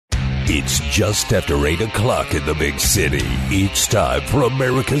It's just after 8 o'clock in the big city. It's time for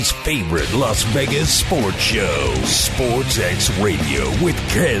America's favorite Las Vegas sports show, SportsX Radio with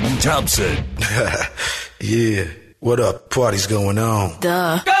Ken Thompson. Yeah, what up? Party's going on.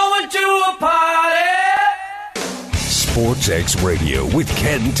 Duh. Going to a party! SportsX Radio with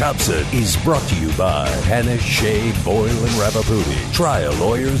Ken Thompson is brought to you by Hannah, Shea, Boyle, and Ravaputi. Trial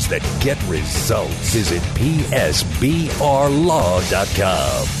lawyers that get results. Visit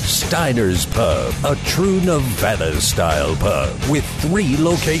PSBRlaw.com. Steiner's Pub, a true Nevada-style pub with 3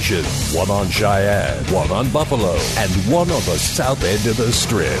 locations. One on Cheyenne, one on Buffalo, and one on the south end of the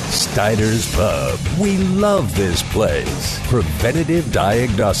Strip. Steiner's Pub. We love this place. Preventative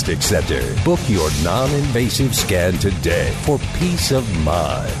Diagnostic Center. Book your non-invasive scan today for peace of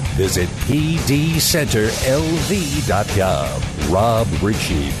mind. Visit pdcenterlv.com. Rob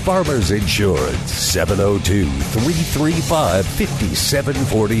Ritchie, Farmers Insurance,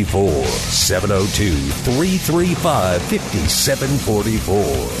 702-335-5744.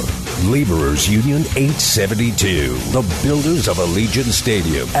 702-335-5744. Laborers Union 872, the builders of Allegiant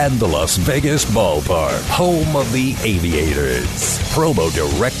Stadium and the Las Vegas Ballpark, home of the Aviators.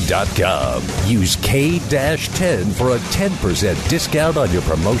 Promodirect.com. Use K-10 for a 10% discount on your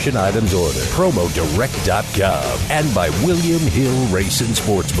promotion items order. Promodirect.com. And by William Hill Racing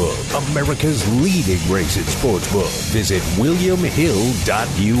Sportsbook, America's leading racing sportsbook. Visit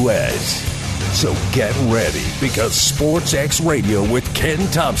williamhill.us. So get ready, because SportsX Radio with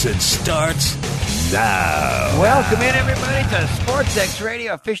Ken Thompson starts now. Welcome in, everybody, to SportsX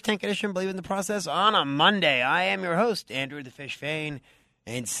Radio, Fish Tank Edition, Believe in the Process, on a Monday. I am your host, Andrew the Fish Fain,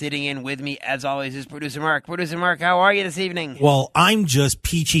 and sitting in with me, as always, is Producer Mark. Producer Mark, how are you this evening? Well, I'm just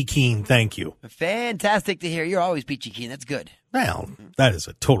peachy keen, thank you. Fantastic to hear. You're always peachy keen. That's good. Well, that is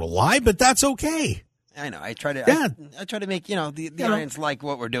a total lie, but that's okay. I know. I try to. Yeah. I try to make the audience like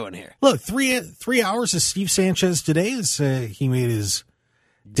what we're doing here. Look, three hours of Steve Sanchez today. He made his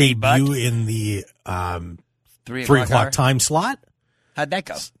debut in the 3 o'clock time slot. How'd that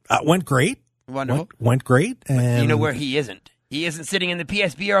go? Went great. Wonderful. Went great. And you know where he isn't? He isn't sitting in the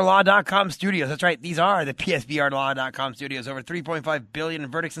PSBRlaw.com studios. That's right. These are the PSBRlaw.com studios. Over $3.5 billion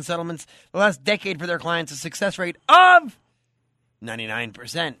in verdicts and settlements the last decade for their clients. A success rate of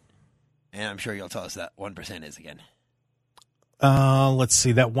 99%. And I'm sure you'll tell us that 1% is again. Let's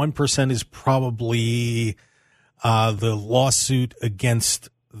see. That 1% is probably the lawsuit against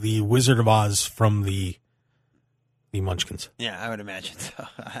the Wizard of Oz from the Munchkins. Yeah, I would imagine so.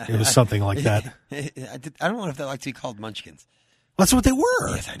 It was something like that. I don't know if they like to be called Munchkins. That's what they were.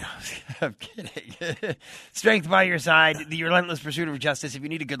 Yes, I know. I'm kidding. Strength by your side, the relentless pursuit of justice. If you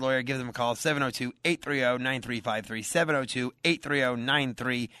need a good lawyer, give them a call, 702-830-9353,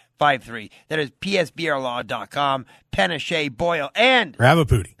 702-830-9353. That is PSBRlaw.com, Hannah, Shea, Boyle, and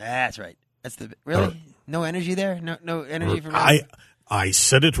Ravaputi. That's right. That's the really no energy there. No energy for me. I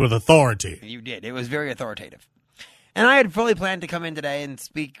said it with authority. You did. It was very authoritative. And I had fully planned to come in today and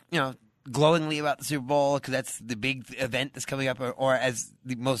speak, glowingly about the Super Bowl, because that's the big event that's coming up, or as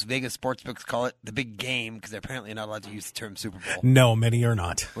the most Vegas sports books call it, the big game, because they're apparently not allowed to use the term Super Bowl. No, many are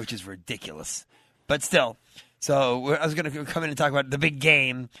not. Which is ridiculous. But still, so I was going to come in and talk about the big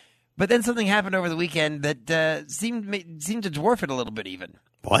game, but then something happened over the weekend that seemed to dwarf it a little bit even.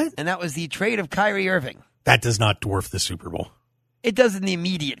 What? And that was the trade of Kyrie Irving. That does not dwarf the Super Bowl. It does in the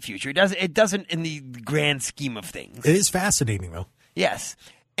immediate future. It doesn't in the grand scheme of things. It is fascinating, though. Yes.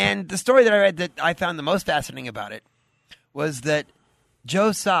 And the story that I read that I found the most fascinating about it was that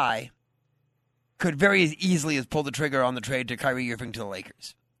Joe Tsai could very easily have pulled the trigger on the trade to Kyrie Irving to the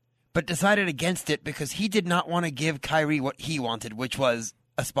Lakers, but decided against it because he did not want to give Kyrie what he wanted, which was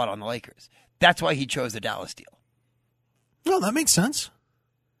a spot on the Lakers. That's why he chose the Dallas deal. Well, that makes sense.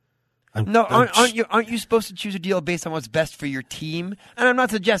 Aren't you supposed to choose a deal based on what's best for your team? And I'm not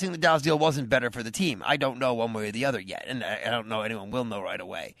suggesting the Dallas deal wasn't better for the team. I don't know one way or the other yet, and I don't know anyone will know right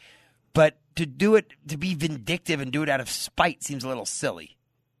away. But to do it, to be vindictive and do it out of spite seems a little silly.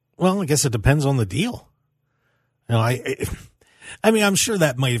 Well, I guess it depends on the deal. I mean, I'm sure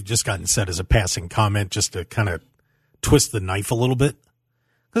that might have just gotten said as a passing comment just to kind of twist the knife a little bit.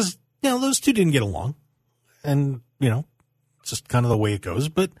 Because, those two didn't get along. And, it's just kind of the way it goes.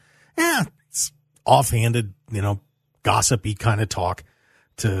 But, it's offhanded, gossipy kind of talk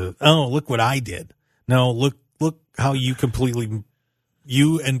to, oh, look what I did. No, look how you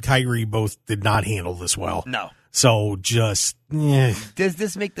and Kyrie both did not handle this well. No. So just, Does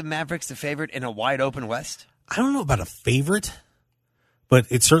this make the Mavericks the favorite in a wide open West? I don't know about a favorite, but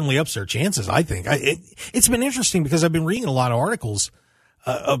it certainly ups their chances, I think. It's been interesting because I've been reading a lot of articles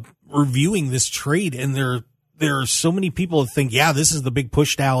reviewing this trade, and they're there are so many people that think, yeah, this is the big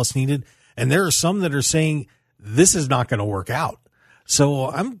push Dallas needed. And there are some that are saying this is not going to work out.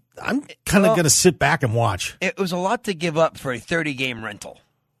 So I'm kind of going to sit back and watch. It was a lot to give up for a 30-game rental.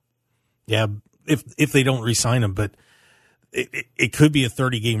 Yeah, if they don't re-sign him, but it could be a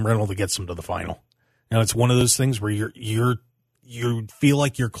 30-game rental that gets them to the final. Now, it's one of those things where you feel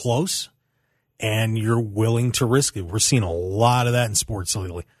like you're close and you're willing to risk it. We're seeing a lot of that in sports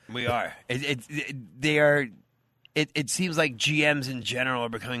lately. We are. It seems like GMs in general are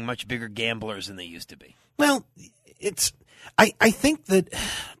becoming much bigger gamblers than they used to be. Well, I think that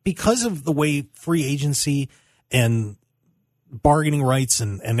because of the way free agency and bargaining rights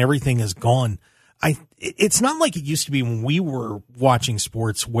and everything has gone, it's not like it used to be when we were watching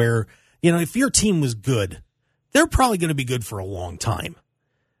sports where, if your team was good, they're probably going to be good for a long time.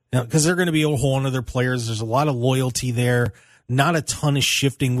 Now, because they're going to be able to hold on to their players. There's a lot of loyalty there, not a ton of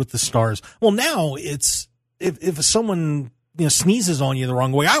shifting with the stars. Well, now it's if someone sneezes on you the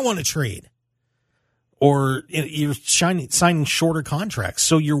wrong way, I want to trade. Or you're signing shorter contracts.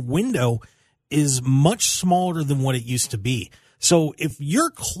 So your window is much smaller than what it used to be. So if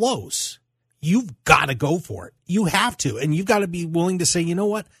you're close, you've got to go for it. You have to. And you've got to be willing to say, you know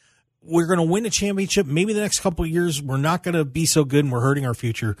what? We're going to win a championship. Maybe the next couple of years, we're not going to be so good and we're hurting our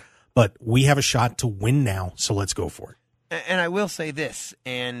future. But we have a shot to win now, so let's go for it. And I will say this,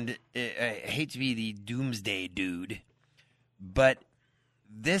 and I hate to be the doomsday dude, but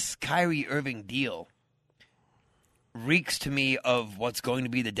this Kyrie Irving deal reeks to me of what's going to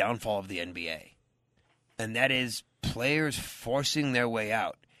be the downfall of the NBA. And that is players forcing their way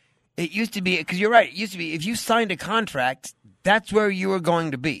out. It used to be, because you're right, it used to be if you signed a contract, that's where you were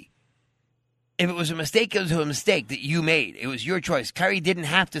going to be. If it was a mistake, it was a mistake that you made. It was your choice. Kyrie didn't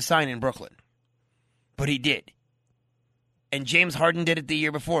have to sign in Brooklyn, but he did. And James Harden did it the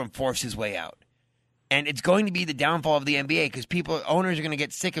year before and forced his way out. And it's going to be the downfall of the NBA because owners are going to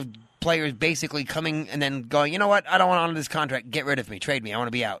get sick of players basically coming and then going, you know what, I don't want to honor this contract. Get rid of me. Trade me. I want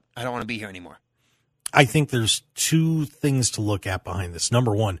to be out. I don't want to be here anymore. I think there's two things to look at behind this.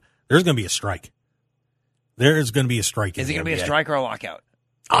 Number one, there's going to be a strike. There is going to be a strike. Is it going to be a strike or a lockout?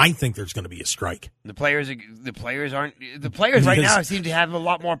 I think there's going to be a strike. The players right now seem to have a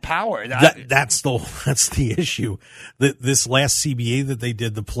lot more power. That's the issue. This last CBA that they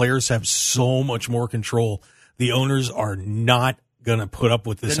did, the players have so much more control. The owners are not going to put up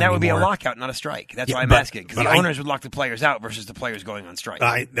with this anymore. Then that would be a lockout, not a strike. That's why I'm asking. Because the owners would lock the players out versus the players going on strike.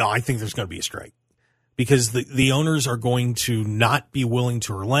 I think there's going to be a strike. Because the owners are going to not be willing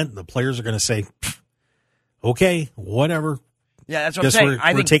to relent. The players are going to say, okay, whatever. Yeah, that's what I'm saying.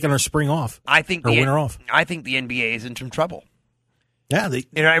 We're taking our spring off. Winter off. I think the NBA is in some trouble. Yeah,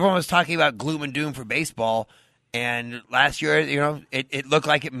 everyone was talking about gloom and doom for baseball, and last year, it looked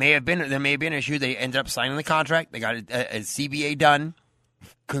like there may have been an issue. They ended up signing the contract. They got a CBA done.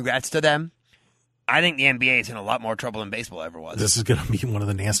 Congrats to them. I think the NBA is in a lot more trouble than baseball ever was. This is going to be one of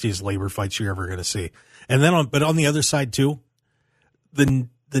the nastiest labor fights you're ever going to see. And then, but on the other side too, the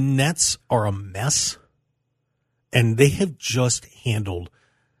Nets are a mess. And they have just handled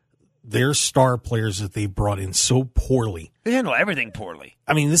their star players that they brought in so poorly. They handle everything poorly.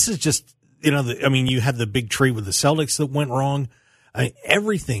 I mean, this is just, you had the big trade with the Celtics that went wrong.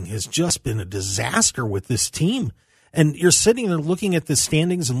 Everything has just been a disaster with this team. And you're sitting there looking at the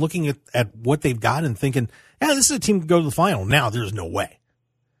standings and looking at what they've got and thinking, yeah, this is a team to go to the final. Now, there's no way.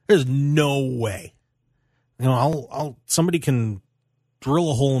 There's no way. Somebody can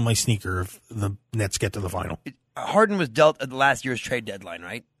drill a hole in my sneaker if the Nets get to the final. Harden was dealt at the last year's trade deadline,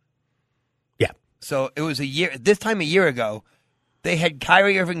 right? Yeah. So it was this time a year ago, they had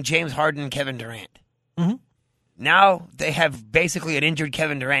Kyrie Irving, James Harden, and Kevin Durant. Mm-hmm. Now they have basically an injured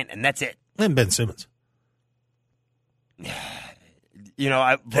Kevin Durant, and that's it. And Ben Simmons. When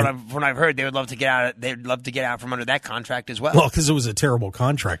I've heard, they would love to get out. They'd love to get out from under that contract as well. Well, because it was a terrible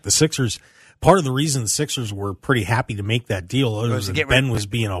contract. The Sixers. Part of the reason the Sixers were pretty happy to make that deal was that Ben was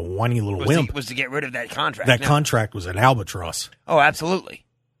being a whiny little wimp. Was to get rid of that contract. That contract was an albatross. Oh, absolutely.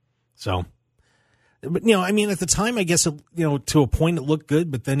 So, but at the time, I guess to a point it looked good,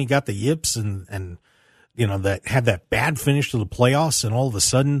 but then he got the yips and that had that bad finish to the playoffs, and all of a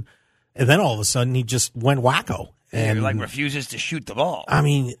sudden he just went wacko and refuses to shoot the ball. I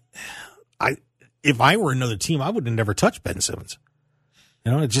mean, if I were another team, I would have never touched Ben Simmons.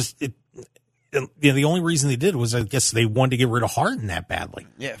 The only reason they did was, I guess, they wanted to get rid of Harden that badly.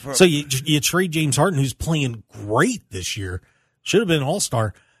 Yeah. So you trade James Harden, who's playing great this year, should have been an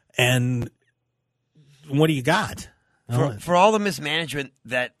all-star, and what do you got? For all the mismanagement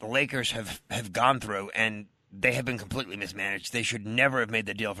that the Lakers have gone through, and they have been completely mismanaged. They should never have made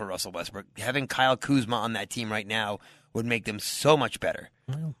the deal for Russell Westbrook. Having Kyle Kuzma on that team right now would make them so much better.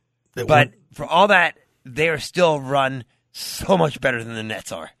 Well, but for all that, they are still run so much better than the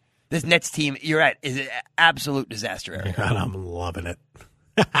Nets are. This Nets team, you're right, is an absolute disaster area. God, I'm loving it.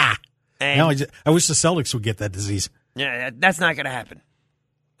 And, now I wish the Celtics would get that disease. Yeah, that's not going to happen.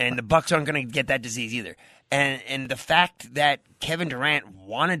 And the Bucks aren't going to get that disease either. And the fact that Kevin Durant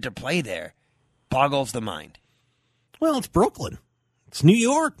wanted to play there boggles the mind. Well, it's Brooklyn. It's New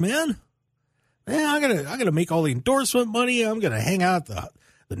York, man. Yeah, I gotta make all the endorsement money. I'm gonna hang out at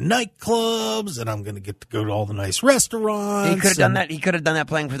the nightclubs, and I'm gonna get to go to all the nice restaurants. He could have done that. He could have done that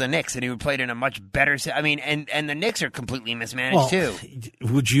playing for the Knicks, and he would have played in a much better. I mean, and the Knicks are completely mismanaged too.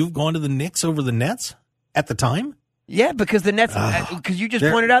 Would you have gone to the Knicks over the Nets at the time? Yeah, because the Nets, because you just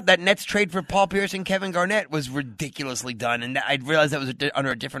pointed out that Nets trade for Paul Pierce and Kevin Garnett was ridiculously done, and I realized that was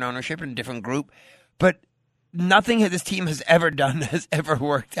under a different ownership and a different group, but nothing that this team has ever done has ever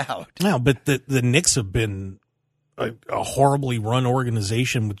worked out. No, but the Knicks have been a horribly run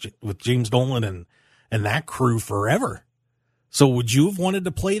organization with James Dolan and that crew forever. So would you have wanted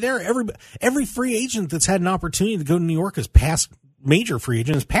to play there? Every free agent that's had an opportunity to go to New York has passed. Major free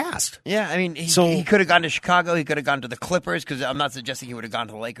agent has passed. Yeah, I mean, he could have gone to Chicago. He could have gone to the Clippers, because I'm not suggesting he would have gone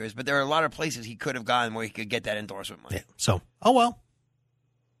to the Lakers, but there are a lot of places he could have gone where he could get that endorsement money. Yeah, so, oh well.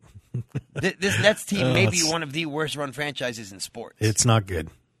 This Nets team may be one of the worst run franchises in sports. It's not good.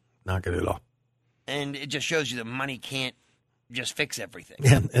 Not good at all. And it just shows you that money can't just fix everything.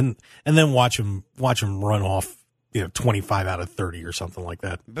 Yeah, and then watch him run off, 25 out of 30 or something like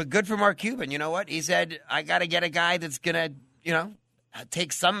that. But good for Mark Cuban. You know what? He said, I got to get a guy that's going to,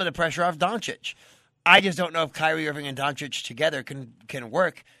 take some of the pressure off Doncic. I just don't know if Kyrie Irving and Doncic together can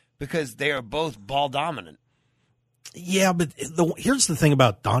work, because they are both ball dominant. Yeah, but here's the thing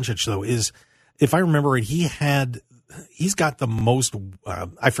about Doncic, though, is if I remember right, he's got the most,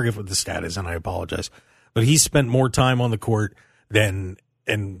 I forget what the stat is, and I apologize, but he's spent more time on the court and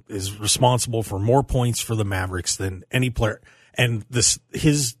is responsible for more points for the Mavericks than any player. And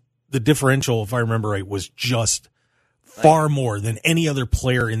the differential, if I remember right, was just far more than any other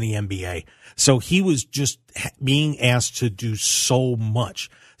player in the NBA. So he was just being asked to do so much.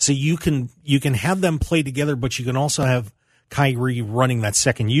 So you can have them play together, but you can also have Kyrie running that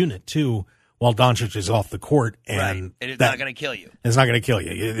second unit too, while Doncic is off the court. And right. It's not going to kill you. It's not going to kill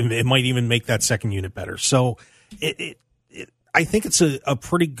you. It might even make that second unit better. So I think it's a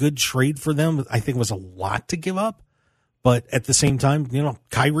pretty good trade for them. I think it was a lot to give up. But at the same time,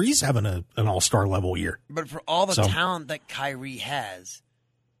 Kyrie's having an all-star level year. But for all the talent that Kyrie has,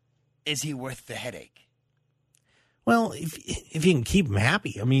 is he worth the headache? Well, if you can keep him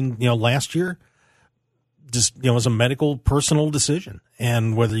happy. I mean, last year, just, it was a medical personal decision.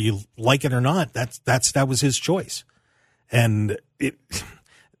 And whether you like it or not, that was his choice. And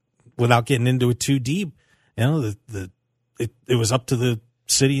without getting into it too deep, it was up to the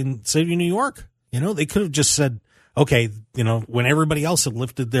city of New York. They could have just said, okay, when everybody else had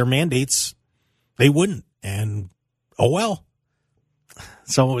lifted their mandates, they wouldn't, and oh well.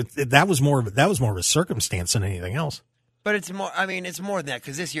 So that was more of a circumstance than anything else. But it's more. I mean, it's more than that,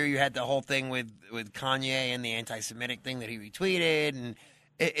 because this year you had the whole thing with Kanye and the anti-Semitic thing that he retweeted, and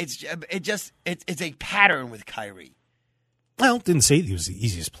it's a pattern with Kyrie. Well, didn't say he was the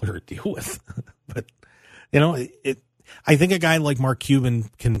easiest player to deal with, but I think a guy like Mark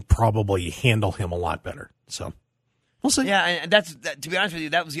Cuban can probably handle him a lot better. So. We'll see. Yeah, and that's to be honest with you,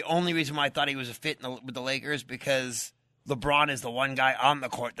 that was the only reason why I thought he was a fit with the Lakers, because LeBron is the one guy on the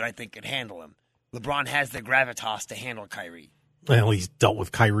court that I think could handle him. LeBron has the gravitas to handle Kyrie. Well, he's dealt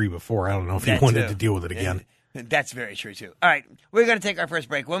with Kyrie before. I don't know if he wanted to deal with it again. That's very true, too. All right, we're going to take our first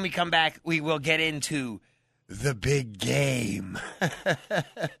break. When we come back, we will get into the big game.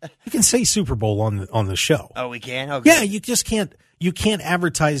 You can say Super Bowl on the show. Oh, we can? Okay. Yeah, you just can't. You can't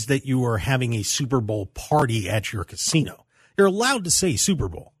advertise that you are having a Super Bowl party at your casino. You're allowed to say Super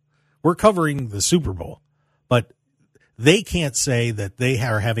Bowl. We're covering the Super Bowl, but they can't say that they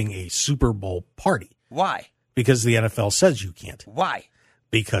are having a Super Bowl party. Why? Because the NFL says you can't. Why?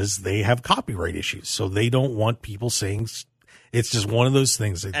 Because they have copyright issues, so they don't want people saying. It's just one of those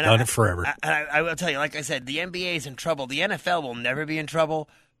things. They've done it forever. I will tell you, like I said, the NBA is in trouble. The NFL will never be in trouble,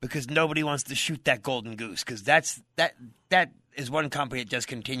 because nobody wants to shoot that golden goose, because that is one company that just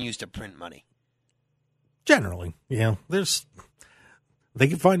continues to print money. Generally, they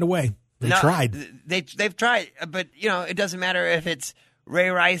can find a way. Tried. They've tried, but it doesn't matter if it's Ray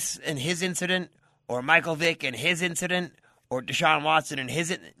Rice and his incident, or Michael Vick and his incident, or Deshaun Watson and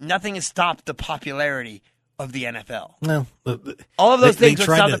his. Nothing has stopped the popularity of the NFL. No, All of those things would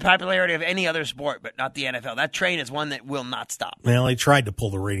tried stop to- the popularity of any other sport, but not the NFL. That train is one that will not stop. Well, they tried to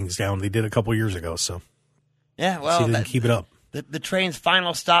pull the ratings down. They did a couple years ago, so Yeah, well, they didn't keep it up. The train's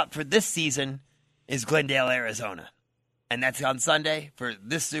final stop for this season is Glendale, Arizona. And that's on Sunday for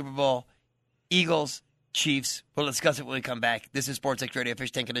this Super Bowl. Eagles, Chiefs. We'll discuss it when we come back. This is Sportsxradio Radio,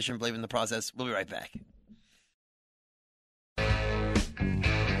 Fish Tank Edition. Believe in the process. We'll be right back.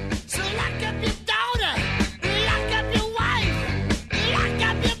 So lock up your daughter, lock up your wife, lock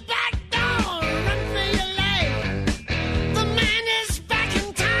up your back door, run for your life. The man is back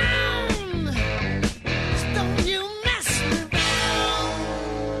in town, so don't you mess around.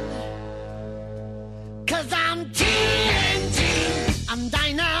 'Cause I'm TNT, I'm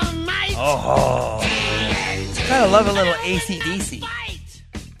dynamite. Oh, I love a little AC/DC.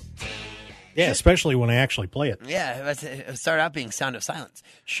 Yeah, especially when I actually play it. Yeah, it started out being Sound of Silence.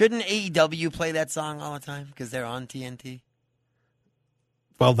 Shouldn't AEW play that song all the time because they're on TNT?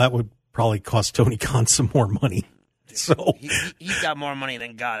 Well, that would probably cost Tony Khan some more money. So, He's got more money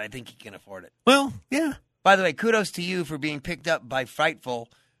than God. I think he can afford it. well, yeah. By the way, kudos to you for being picked up by Frightful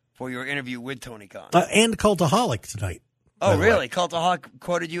for your interview with Tony Khan. And Cultaholic tonight. Oh, by the way. really? Cultaholic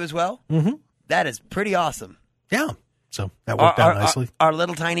quoted you as well? Mm-hmm. That is pretty awesome. Yeah. So that worked out nicely. Our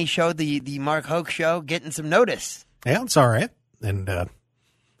little tiny show, the Mark Hoke Show, getting some notice. Yeah, it's all right. And had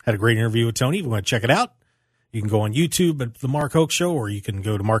a great interview with Tony. If you want to check it out, you can go on YouTube at The Mark Hoke Show, or you can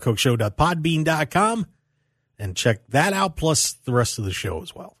go to markhokeshow.podbean.com and check that out, plus the rest of the show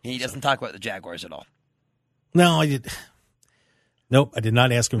as well. He doesn't talk about the Jaguars at all. No, I did. Nope, I did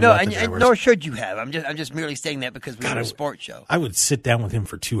not ask him No, about the and Jaguars. nor should you have. I'm just merely saying that because we're on a sports show. I would sit down with him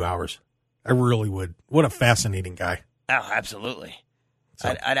for 2 hours. I really would. What a fascinating guy. Oh, absolutely. So-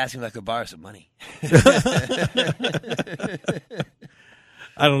 I'd ask him if I could borrow some money.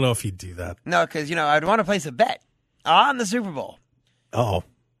 I don't know if he'd do that. No, because, I'd want to place a bet on the Super Bowl. Oh,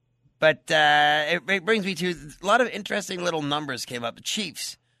 But it brings me to a lot of interesting little numbers came up. The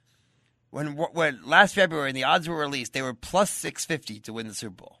Chiefs, when last February the odds were released, they were plus 650 to win the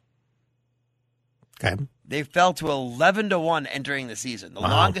Super Bowl. okay. They fell to 11-1 entering the season, the Wow.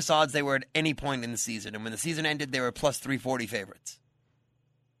 longest odds they were at any point in the season. And when the season ended, they were plus 340 favorites.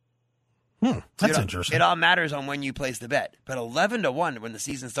 That's interesting. It all matters on when you place the bet. But 11-1 when the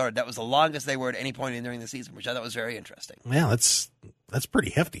season started, that was the longest they were at any point during the season, which I thought was very interesting. Yeah, that's pretty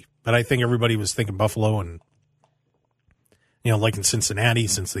hefty. But I think everybody was thinking Buffalo and, like in Cincinnati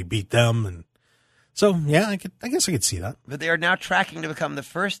since they beat them. And so, yeah, I guess I could see that. But they are now tracking to become the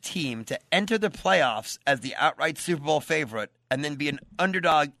first team to enter the playoffs as the outright Super Bowl favorite and then be an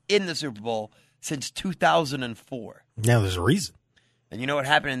underdog in the Super Bowl since 2004. Yeah, there's a reason. And you know what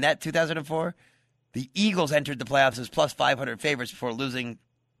happened in that 2004? The Eagles entered the playoffs as plus 500 favorites before losing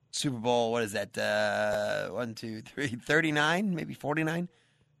Super Bowl, 39, maybe 49?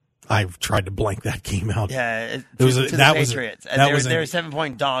 I've tried to blank that game out. Yeah, It was to a- the that was a- Patriots. that And was they a- were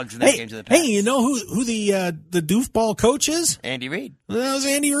 7-point dogs in that game to the Pats. Hey, you know who the doofball coach is? Andy Reid. That was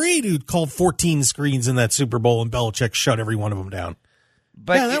Andy Reid, who called 14 screens in that Super Bowl, and Belichick shut every one of them down.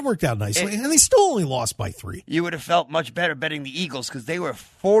 But yeah, that worked out nicely. And they still only lost by 3. You would have felt much better betting the Eagles because they were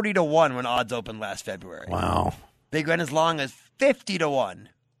 40-1 when odds opened last February. Wow. They went as long as 50-1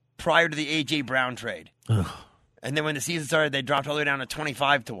 prior to the A.J. Brown trade. Ugh. And then when the season started, they dropped all the way down to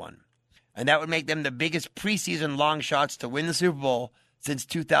 25-1. And that would make them the biggest preseason long shots to win the Super Bowl since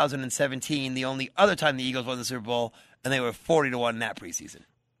 2017, the only other time the Eagles won the Super Bowl, and they were 40-1 in that preseason.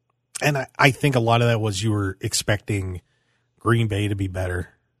 And I think a lot of that was you were expecting Green Bay to be better,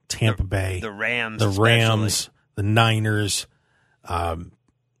 Tampa Bay, The Rams, the Rams, especially. the Niners.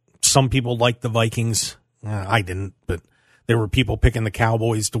 Some people liked the Vikings. I didn't, but there were people picking the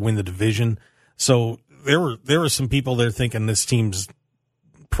Cowboys to win the division. So there were some people there thinking this team's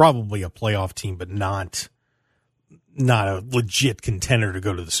probably a playoff team, but not a legit contender to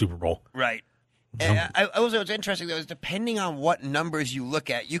go to the Super Bowl. Right. And what's interesting, though, is depending on what numbers you look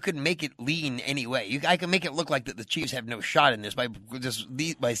at, you could make it lean any way. I can make it look like that the Chiefs have no shot in this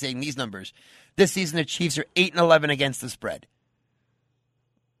by saying these numbers. This season, the Chiefs are 8-11 against the spread.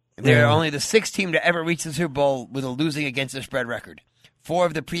 They're only the 6th team to ever reach the Super Bowl with a losing against the spread record. 4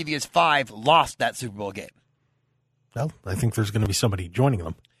 of the previous 5 lost that Super Bowl game. Well, I think there's going to be somebody joining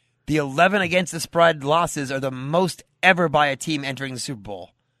them. The 11 against the spread losses are the most ever by a team entering the Super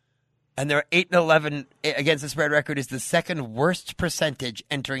Bowl. And their 8-11 against the spread record is the second worst percentage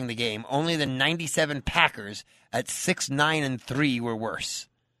entering the game. Only the 97 Packers at 6-9-3 were worse.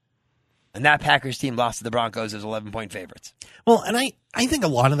 And that Packers team lost to the Broncos as 11-point favorites. Well, and I think a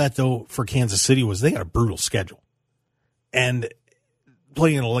lot of that, though, for Kansas City was they had a brutal schedule. And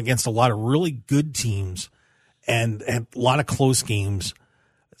playing against a lot of really good teams and a lot of close games.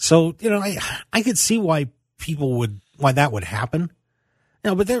 So, I could see why that would happen.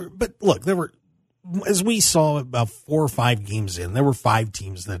 But look, there were, as we saw about 4 or 5 games in, there were 5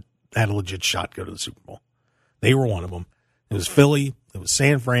 teams that had a legit shot to go to the Super Bowl. They were one of them. It was Philly, it was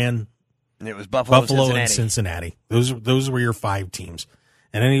San Fran, and it was Buffalo and Cincinnati. Those were your 5 teams.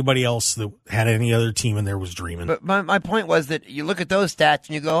 And anybody else that had any other team in there was dreaming. But my point was that you look at those stats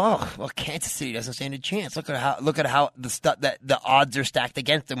and you go, oh, well, Kansas City doesn't stand a chance. Look at how the odds are stacked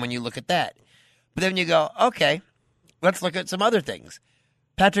against them when you look at that. But then you go, okay, let's look at some other things.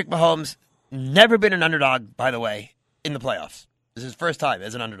 Patrick Mahomes, never been an underdog, by the way, in the playoffs. This is his first time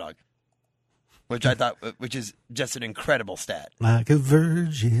as an underdog, which is just an incredible stat. Like a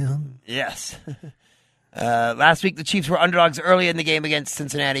virgin. Yes. Last week, the Chiefs were underdogs early in the game against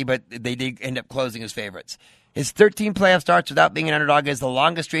Cincinnati, but they did end up closing as favorites. His 13 playoff starts without being an underdog is the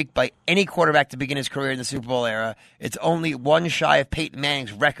longest streak by any quarterback to begin his career in the Super Bowl era. It's only one shy of Peyton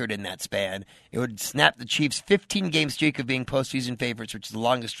Manning's record in that span. It would snap the Chiefs' 15-game streak of being postseason favorites, which is the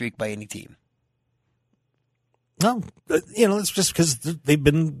longest streak by any team. No, it's just because they've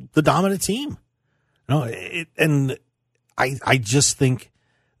been the dominant team. And I just think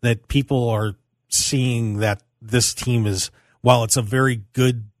that people are seeing that this team is, while it's a very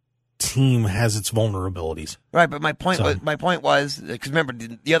good team, has its vulnerabilities. Right, but my point was because remember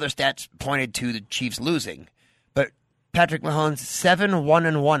the other stats pointed to the Chiefs losing, but Patrick Mahomes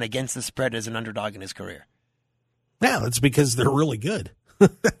 7-1-1 against the spread as an underdog in his career. Yeah, that's because they're really good.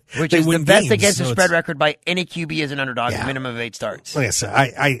 Which is the best against the spread record by any QB as an underdog, a minimum of 8 starts. Like I said,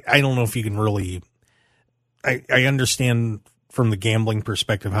 I don't know if you can really. I understand from the gambling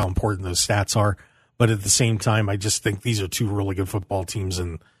perspective how important those stats are, but at the same time, I just think these are 2 really good football teams,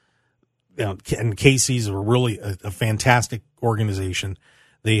 and Casey's are really a fantastic organization.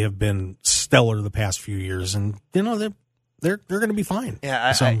 They have been stellar the past few years, and they're going to be fine.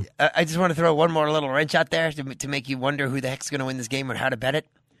 Yeah, I just want to throw one more little wrench out there to make you wonder who the heck's going to win this game or how to bet it.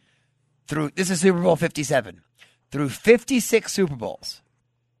 This is Super Bowl 57. Through 56 Super Bowls,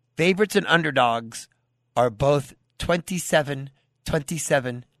 favorites and underdogs are both 27,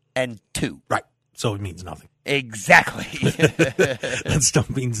 27, and 2. Right. So it means nothing. Exactly. That stuff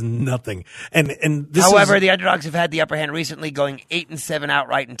means nothing. And however, the underdogs have had the upper hand recently, going 8-7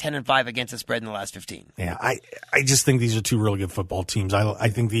 outright and 10-5 against the spread in the last 15. Yeah, I just think these are 2 really good football teams. I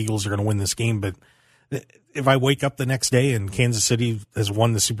think the Eagles are going to win this game, but if I wake up the next day and Kansas City has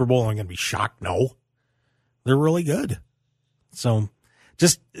won the Super Bowl, I'm going to be shocked. No, they're really good. So,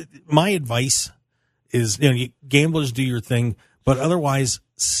 just my advice is, gamblers, do your thing, but otherwise,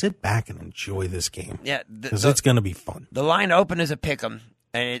 sit back and enjoy this game. Yeah, because it's going to be fun. The line opened as a pick'em,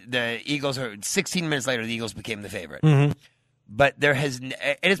 and the Eagles are 16 minutes later. The Eagles became the favorite. Mm-hmm. But and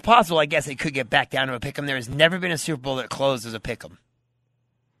it's possible. I guess it could get back down to a pick'em. There has never been a Super Bowl that closed as a pick'em.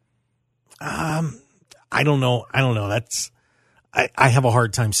 I don't know. That's. I have a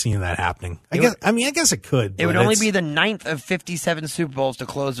hard time seeing that happening. I guess it could. It would only be the 9th of 57 Super Bowls to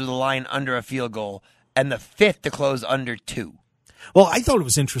close with a line under a field goal, and the 5th to close under 2. Well, I thought it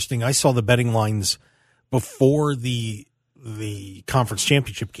was interesting. I saw the betting lines before the conference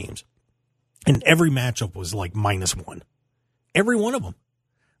championship games, and every matchup was like -1. Every one of them.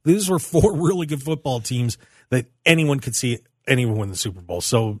 These were 4 really good football teams that anyone could see anyone win the Super Bowl.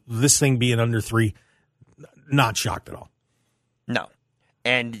 So this thing being under 3, not shocked at all. No.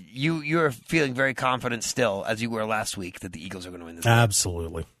 And you're feeling very confident still, as you were last week, that the Eagles are going to win this game.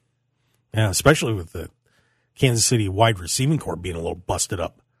 Absolutely. Yeah, especially with the Kansas City wide receiving corps being a little busted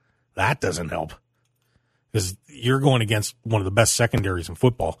up. That doesn't help. Because you're going against one of the best secondaries in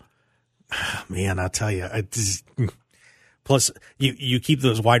football. Man, I'll tell you. Plus, you keep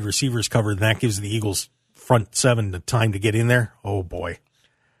those wide receivers covered, and that gives the Eagles front 7 the time to get in there. Oh, boy.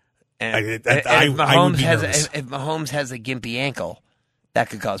 And if Mahomes has a gimpy ankle, that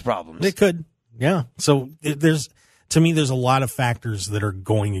could cause problems. It could, yeah. So there's a lot of factors that are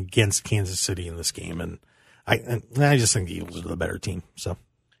going against Kansas City in this game, and I just think the Eagles are the better team. So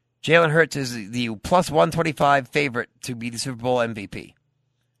Jalen Hurts is the +125 favorite to be the Super Bowl MVP,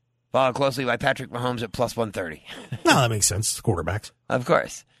 followed closely by Patrick Mahomes at +130. No, that makes sense. It's quarterbacks, of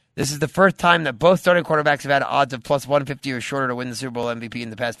course. This is the first time that both starting quarterbacks have had odds of +150 or shorter to win the Super Bowl MVP in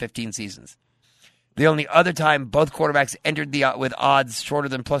the past 15 seasons. The only other time both quarterbacks entered with odds shorter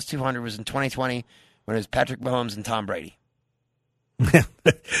than +200 was in 2020 when it was Patrick Mahomes and Tom Brady.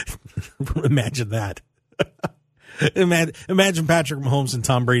 Imagine that. Imagine Patrick Mahomes and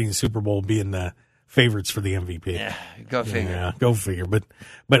Tom Brady in the Super Bowl being the favorites for the MVP. Yeah, go figure. Yeah, go figure. But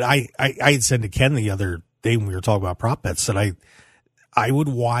I had said to Ken the other day when we were talking about prop bets that I would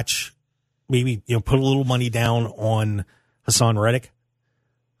watch maybe, put a little money down on Hassan Reddick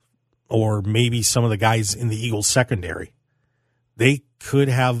or maybe some of the guys in the Eagles secondary. They could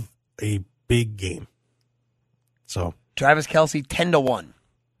have a big game. So Travis Kelce 10-1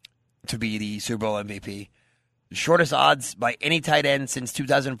 to be the Super Bowl MVP. The shortest odds by any tight end since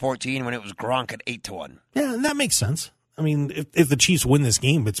 2014 when it was Gronk at 8-1. Yeah, and that makes sense. I mean, if the Chiefs win this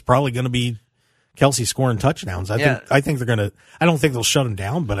game, it's probably going to be Kelce scoring touchdowns. I think they're going to. I don't think they'll shut him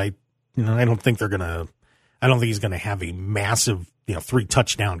down, but I don't think they're going to. I don't think he's going to have a massive 3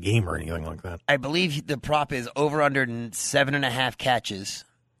 touchdown game or anything like that. I believe the prop is over under 7.5 catches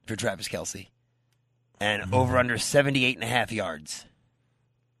for Travis Kelce, and over under 78.5 yards.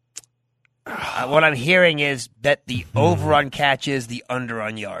 What I'm hearing is that the over on catches, the under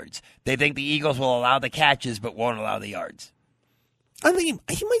on yards. They think the Eagles will allow the catches but won't allow the yards. I think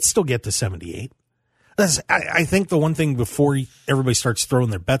he might still get to 78. I think the one thing before everybody starts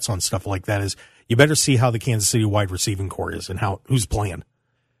throwing their bets on stuff like that is you better see how the Kansas City wide receiving core is and who's playing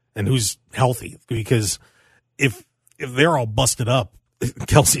and who's healthy. Because if they're all busted up,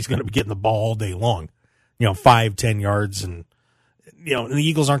 Kelsey's going to be getting the ball all day long, 5-10 yards, and the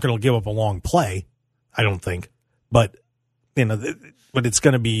Eagles aren't going to give up a long play, I don't think. But but it's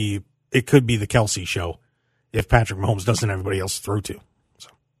going to be. It could be the Kelsey show if Patrick Mahomes doesn't have anybody else to throw to. So.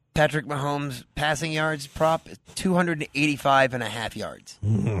 Patrick Mahomes passing yards prop 285.5 yards.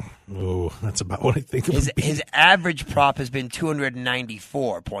 Oh, that's about what I think it would be. His average prop has been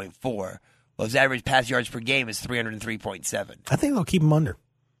 294.4. Well, his average pass yards per game is 303.7. I think they'll keep him under.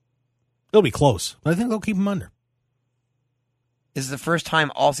 They'll be close, but I think they'll keep him under. This is the first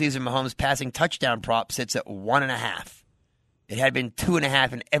time all season Mahomes' passing touchdown prop sits at 1.5. It had been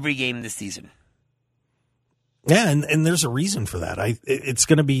 2.5 in every game this season. Yeah, and there's a reason for that. It's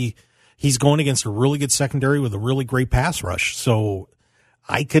going to be he's going against a really good secondary with a really great pass rush. So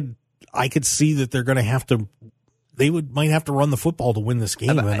I could see that they're going to have to. They might have to run the football to win this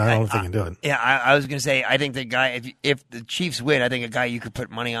game, and I don't know if they can do it. Yeah, I was going to say I think the guy if the Chiefs win, I think a guy you could put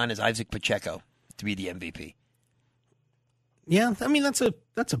money on is Isaac Pacheco to be the MVP. Yeah, I mean that's a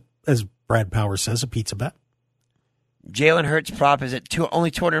as Brad Powers says, a pizza bet. Jalen Hurts' prop is at only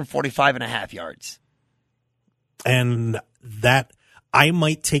 245.5 yards. And that I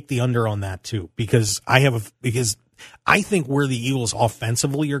might take the under on that too, because I think where the Eagles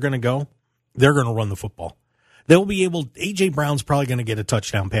offensively are going to go, they're going to run the football. They'll be able. AJ Brown's probably going to get a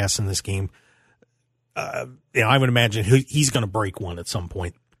touchdown pass in this game. I would imagine he's going to break one at some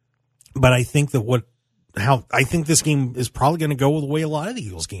point. But I think I think this game is probably going to go the way a lot of the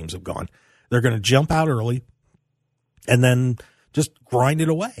Eagles games have gone. They're going to jump out early and then just grind it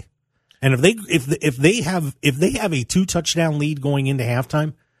away. And if they have a 2 touchdown lead going into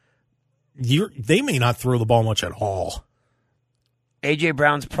halftime, they may not throw the ball much at all. A.J.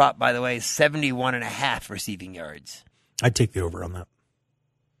 Brown's prop, by the way, is 71.5 receiving yards. I'd take the over on that.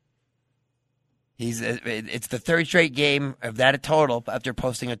 It's the third straight game of that a total after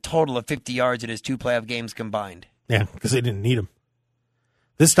posting a total of 50 yards in his 2 playoff games combined. Yeah, because they didn't need him.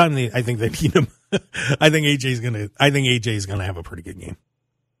 This time, I think they need him. I think AJ's gonna have a pretty good game.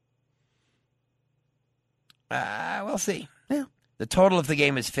 We'll see. Yeah. The total of the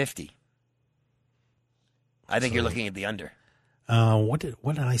game is 50. I think you're looking at the under. What did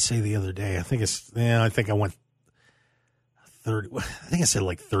I say the other day? I think I went 30. I think I said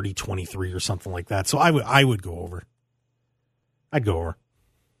like 30-23 or something like that. So I would go over. I'd go over.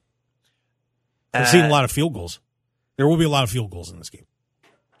 I've seen a lot of field goals. There will be a lot of field goals in this game.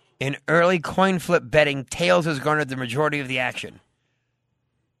 In early coin flip betting, tails has garnered the majority of the action,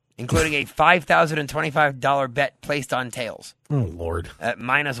 including a $5,025 bet placed on tails. Oh, Lord. At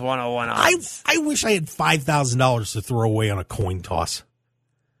minus 101 odds. I wish I had $5,000 to throw away on a coin toss.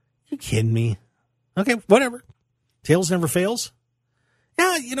 You kidding me? Okay, whatever. Tails never fails?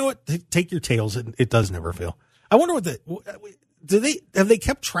 Yeah, you know what? Take your tails. It does never fail. I wonder have they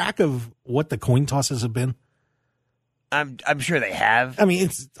kept track of what the coin tosses have been? I'm sure they have. I mean,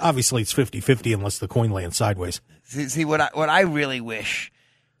 it's 50-50 unless the coin lands sideways. See what I really wish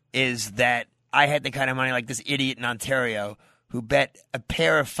is that I had the kind of money like this idiot in Ontario who bet a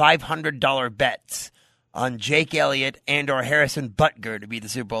pair of $500 bets on Jake Elliott and or Harrison Butker to be the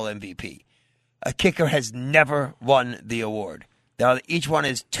Super Bowl MVP. A kicker has never won the award. Now, each one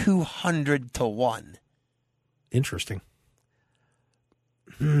is 200-1. Interesting.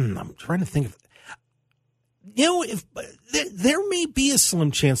 I'm trying to think of. If there may be a slim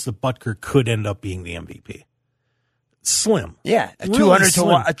chance that Butker could end up being the MVP. Slim. Yeah, a really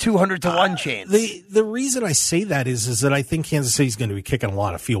 200-1 chance. The reason I say that is that I think Kansas City's going to be kicking a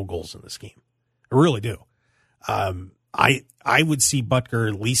lot of field goals in this game. I really do. I would see Butker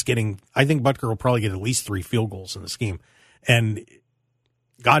at least I think Butker will probably get at least 3 field goals in this game. And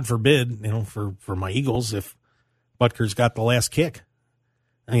God forbid, for my Eagles, if Butker's got the last kick.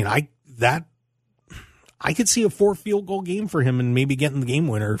 I mean, I could see a 4 field goal game for him and maybe getting the game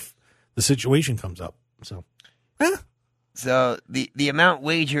winner if the situation comes up. So, So the amount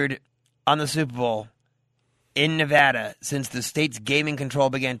wagered on the Super Bowl in Nevada since the state's gaming control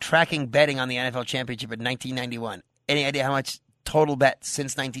began tracking betting on the NFL championship in 1991. Any idea how much total bets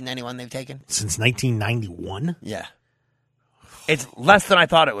since 1991 they've taken? Since 1991? Yeah. It's less than I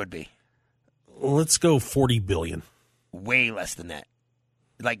thought it would be. Let's go $40 billion. Way less than that.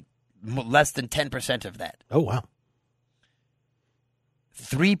 Like less than 10% of that. Oh, wow.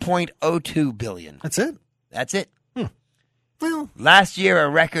 $3.02 billion. That's it? That's it. Well, Last year, a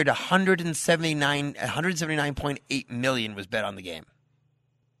record 179.8 million was bet on the game.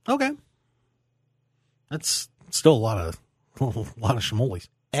 okay. That's still a lot of schmolies.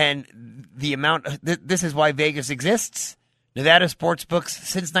 And the amount, this is why Vegas exists. Nevada sportsbooks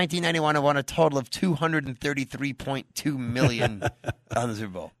since 1991 have won a total of $233.2 million on the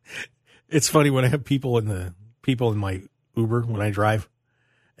Super Bowl. It's funny when I have people in my Uber when I drive,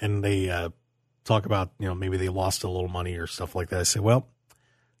 and they talk about maybe they lost a little money or stuff like that. I say, well,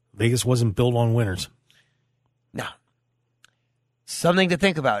 Vegas wasn't built on winners. Now, something to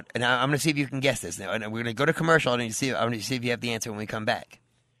think about, and I'm going to see if you can guess this. Now, and we're going to go to commercial. I'm going to see if you have the answer when we come back.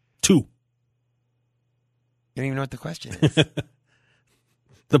 2. You don't even know what the question is.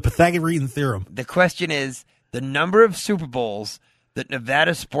 The Pythagorean theorem. The question is the number of Super Bowls that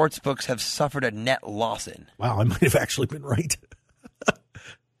Nevada sportsbooks have suffered a net loss in. Wow, I might have actually been right.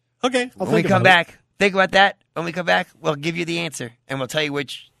 Okay, When we come back, think about that. When we come back, we'll give you the answer, and we'll tell you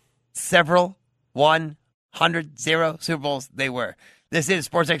which several 100 Super Bowls they were. This is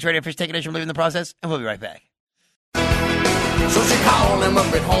Sportsx Radio. Fish Take a Nation, Living the Process, and we'll be right back. So she called him up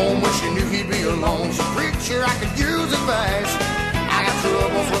at home when she knew he'd be alone. So preacher, I could use advice. I got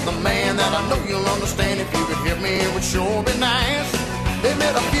troubles with a man that I know you'll understand. If you could help me, it would sure be nice. They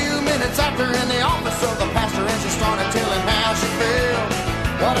met a few minutes after in the office of the pastor, and she started telling how she felt.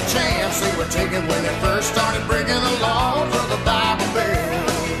 What a chance they were taking when they first started breaking the laws of the Bible Belt.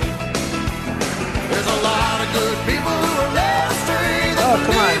 There's a lot of good people who are led astray. Oh,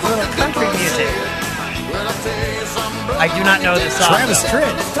 come on, it's a little country music. Well, I'll tell you something, brother. I do not know this song. Travis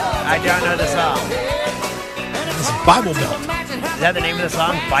Tritt. I don't know the song. This is Bible Belt. Is that the name of the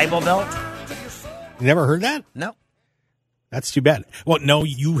song? Bible Belt? You never heard that? No. That's too bad. Well, no,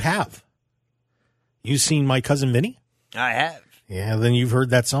 you have. You seen My Cousin Vinny? I have. Yeah, then you've heard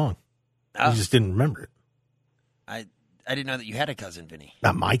that song. Oh. You just didn't remember it. I didn't know that you had a cousin Vinny.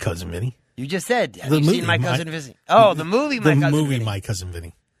 Not My Cousin Vinny. You just said, have The you movie, seen My Cousin Vinny? Oh, the movie My The Cousin movie Vinny. My Cousin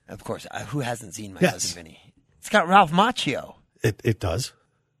Vinny. Of course. Who hasn't seen My Yes. Cousin Vinny? It's got Ralph Macchio. It does.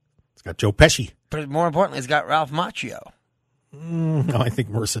 It's got Joe Pesci. But more importantly, it's got Ralph Macchio. No, I think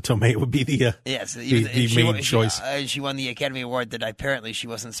Marissa Tomei would be the Yes. the main choice. She won the Academy Award that apparently she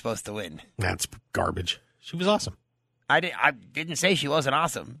wasn't supposed to win. That's garbage. She was awesome. I didn't say she wasn't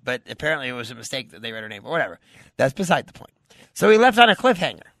awesome, but apparently it was a mistake that they read her name. But whatever. That's beside the point. So we left on a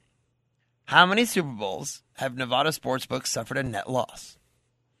cliffhanger. How many Super Bowls have Nevada sportsbooks suffered a net loss?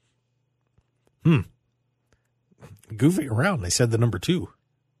 Goofing around. I said the number 2.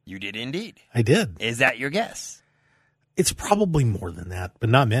 You did indeed. I did. Is that your guess? It's probably more than that, but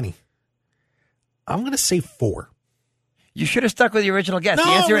not many. I'm going to say 4. You should have stuck with your original guess. No,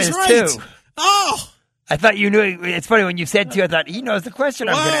 the answer I was is right. 2. Oh! I thought you knew. It's funny when you said 2, I thought he knows the question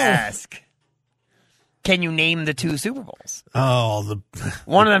I'm going to Whoa. ask. Can you name the 2 Super Bowls? Oh,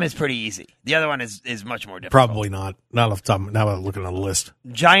 One of them is pretty easy. The other one is much more difficult. probably not. Not off the top. Now I'm looking on the list.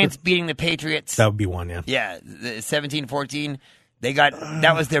 Giants beating the Patriots. That would be one, yeah. Yeah, 17-14. They got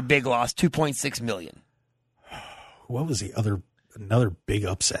that was their big loss, $2.6 million. What was the other? Another big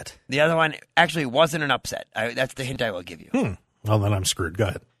upset. The other one actually wasn't an upset. That's the hint I will give you. Well, then I'm screwed. Go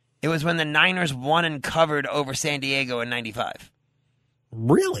ahead. It was when the Niners won and covered over San Diego in '95,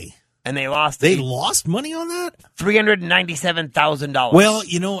 Really? and they lost. They lost money on that? $397,000.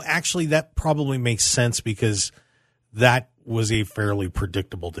 Well, actually, that probably makes sense because that was a fairly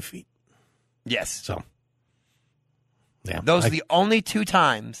predictable defeat. yes, So, yeah. those are the only 2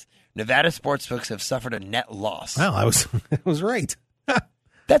 times Nevada sportsbooks have suffered a net loss. Well, I was right.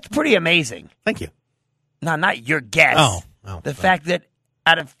 That's pretty amazing. Thank you. No, not your guess. The fact that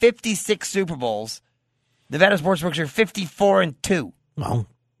out of 56 Super Bowls, Nevada sportsbooks are 54-2. Well,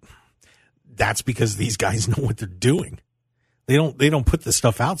 that's because these guys know what they're doing. They don't put the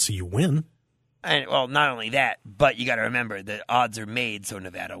stuff out so you win. And well, not only that, but you got to remember the odds are made so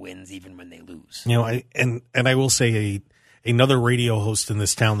Nevada wins even when they lose. You know, I will say another radio host in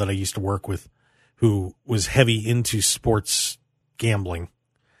this town that I used to work with, who was heavy into sports gambling,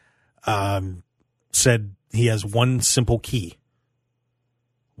 said he has one simple key.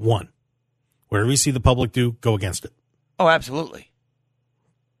 One. Whatever you see the public do, go against it. Oh, absolutely.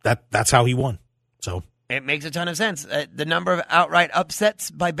 That's how he won. So it makes a ton of sense. The number of outright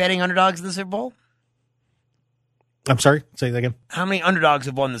upsets by betting underdogs in the Super Bowl? I'm sorry, say that again. How many underdogs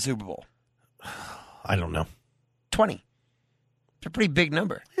have won the Super Bowl? I don't know. 20. It's a pretty big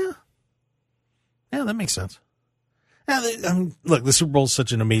number. Yeah, that makes sense. Yeah, look, the Super Bowl is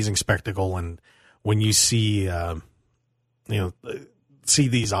such an amazing spectacle, and when you see, see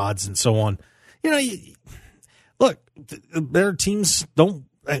these odds and so on, look, their teams don't.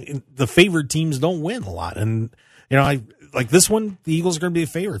 The favored teams don't win a lot, and I like this one. The Eagles are going to be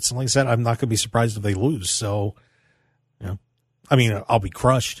the favorites. And like I said, I'm not going to be surprised if they lose. So, I'll be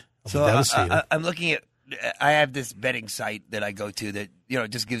crushed. I'll be devastated. I'm looking at. I have this betting site that I go to that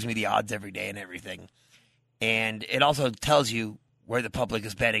just gives me the odds every day and everything, and it also tells you where the public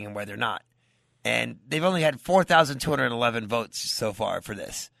is betting and where they're not. And they've only had 4,211 votes so far for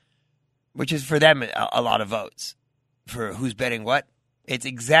this, which is for them a lot of votes for who's betting what. It's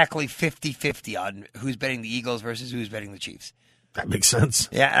exactly 50-50 on who's betting the Eagles versus who's betting the Chiefs. That makes sense.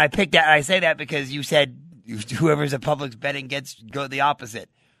 Yeah, and I picked that. I say that because you said whoever's the public's betting go the opposite.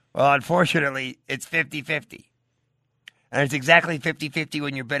 Well, unfortunately, it's 50-50. And it's exactly 50-50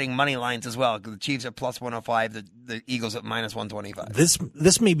 when you're betting money lines as well. The Chiefs are plus 105, the Eagles at minus 125.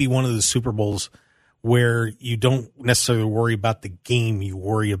 This may be one of the Super Bowls where you don't necessarily worry about the game. You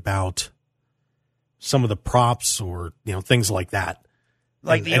worry about some of the props or things like that.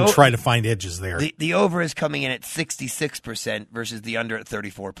 And try to find edges there. The over is coming in at 66% versus the under at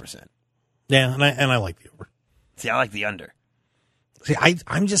 34%. Yeah, and I like the over. See, I like the under. See,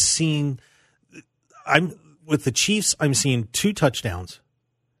 I'm just seeing. With the Chiefs, I'm seeing 2 touchdowns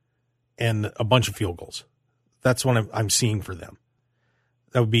and a bunch of field goals. That's what I'm seeing for them.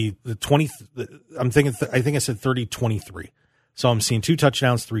 That would be the 20. I think I said 30-23. So I'm seeing 2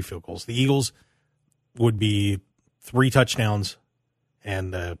 touchdowns, 3 field goals. The Eagles would be 3 touchdowns.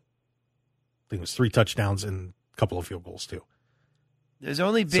 And I think it was 3 touchdowns and a couple of field goals, too. There's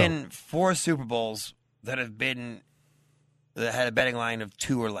only been 4 Super Bowls that had a betting line of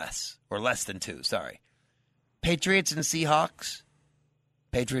 2 or less than 2, sorry. Patriots and Seahawks.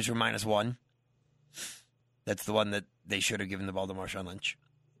 Patriots were minus 1. That's the one that they should have given the ball to Marshawn Lynch.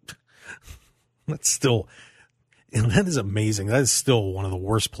 That's still, that is amazing. That is still one of the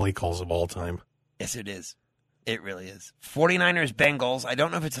worst play calls of all time. Yes, it is. It really is. 49ers, Bengals. I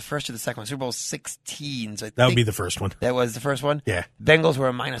don't know if it's the first or the second one. Super Bowl 16. So that would be the first one. That was the first one? Yeah. Bengals were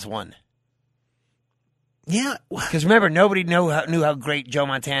a minus 1. Yeah. Because remember, nobody knew how great Joe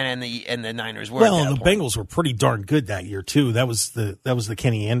Montana and the Niners were. Well, the Bengals were pretty darn good that year, too. That was the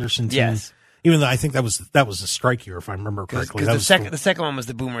Kenny Anderson team. Yes. Even though I think that was a strike year, if I remember correctly. Because the second one was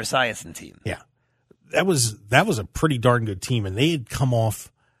the Boomer Esiason team. Yeah. That was a pretty darn good team, and they had come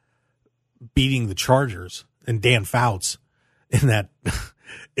off beating the Chargers and Dan Fouts in that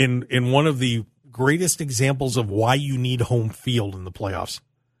in one of the greatest examples of why you need home field in the playoffs.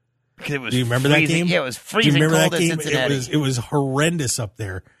 Do you remember that game? Yeah, it was freezing cold in Cincinnati. It was horrendous up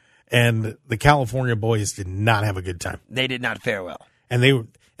there, and the California boys did not have a good time. They did not fare well. And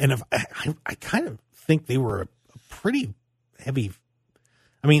I kind of think they were a pretty heavy.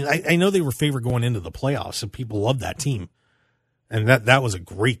 I mean, I know they were favored going into the playoffs, and people loved that team, and that was a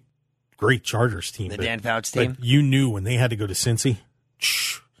great Chargers team. The Dan Fouts team. But you knew when they had to go to Cincy,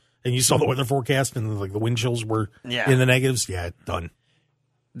 and you saw the weather forecast, and the wind chills were in the negatives. Yeah, done.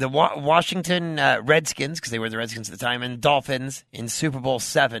 The Washington Redskins, because they were the Redskins at the time, and Dolphins in Super Bowl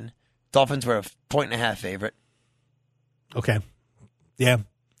 7. Dolphins were a 1.5 favorite. Okay. Yeah,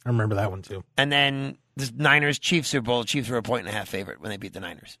 I remember that one too. And then the Niners-Chiefs Super Bowl. The Chiefs were a 1.5 favorite when they beat the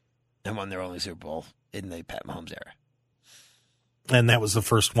Niners and won their only Super Bowl in the Pat Mahomes era. And that was the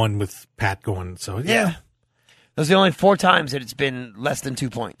first one with Pat going. So, yeah. Those are the only 4 times that it's been less than 2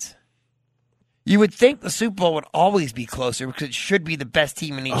 points. You would think the Super Bowl would always be closer because it should be the best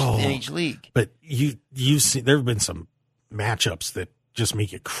team in each league. But you see, there have been some matchups that just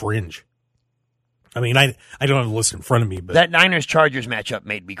make you cringe. I mean, I don't have the list in front of me, but that Niners-Chargers matchup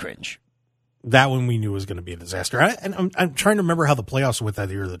made me cringe. That one we knew was going to be a disaster. I'm trying to remember how the playoffs went that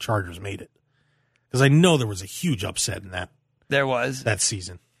year the Chargers made it, because I know there was a huge upset in that. There was that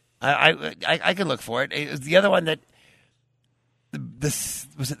season. I could look for it. It was the other one that.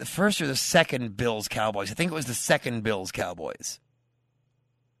 Was it the first or the second Bills-Cowboys? I think it was the second Bills-Cowboys.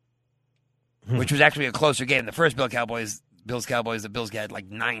 which was actually a closer game. The first Bills Cowboys, the Bills had like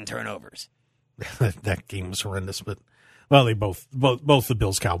 9 turnovers. That game was horrendous, but well, they both the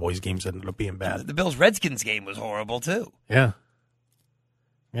Bills Cowboys games ended up being bad. The Bills Redskins game was horrible too. Yeah,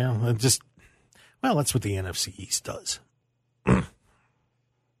 that's what the NFC East does.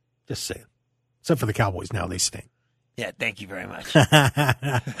 Just saying. Except for the Cowboys, now they stink. Yeah, thank you very much. Oh,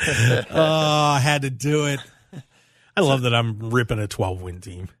 I had to do it. I love that I'm ripping a 12-win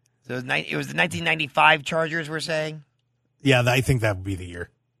team. So it was the 1995 Chargers, we're saying? Yeah, I think that would be the year.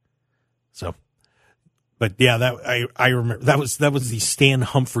 So, but yeah, I remember that was the Stan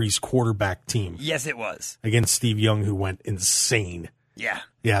Humphries quarterback team. Yes, it was. Against Steve Young, who went insane. Yeah.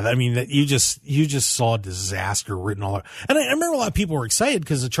 Yeah, I mean, you just saw disaster written all over. And I remember a lot of people were excited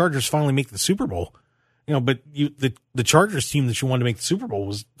because the Chargers finally make the Super Bowl. You know, but the Chargers team that you wanted to make the Super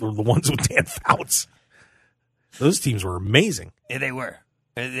Bowl were the ones with Dan Fouts. Those teams were amazing. Yeah, they were.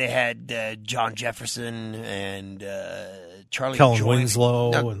 They had John Jefferson and Charlie Kellen Joy.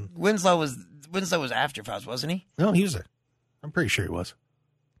 Winslow. No, Winslow was after Fouts, wasn't he? No, he was there. I'm pretty sure he was.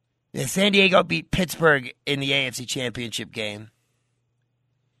 Yeah, San Diego beat Pittsburgh in the AFC Championship game.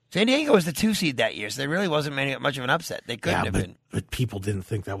 San Diego was the 2 seed that year, so there really wasn't much of an upset. They couldn't have been. But people didn't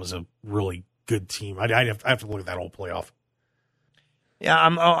think that was a really good team. I have to look at that whole playoff. Yeah,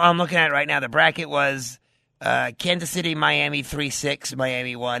 I'm looking at it right now. The bracket was Kansas City, Miami 3-6,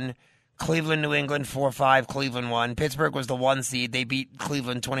 Miami won. Cleveland, New England 4-5, Cleveland won. Pittsburgh was the 1 seed. They beat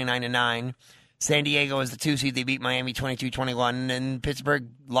Cleveland 29-9. San Diego was the 2 seed. They beat Miami 22-21. And Pittsburgh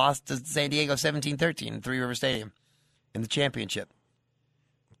lost to San Diego 17-13 in Three River Stadium in the championship.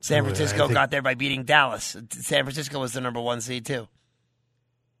 San Francisco got there by beating Dallas. San Francisco was the number 1 seed, too.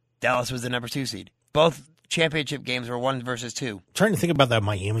 Dallas was the number 2 seed. Both championship games were 1 versus 2. I'm trying to think about that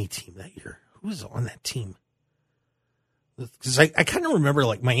Miami team that year. Who was on that team? Because I kind of remember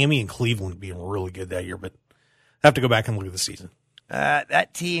like Miami and Cleveland being really good that year, but I have to go back and look at the season.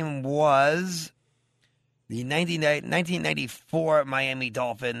 That team was the 1994 Miami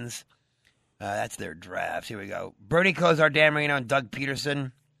Dolphins. That's their draft. Here we go. Bernie Kosar, Dan Marino, and Doug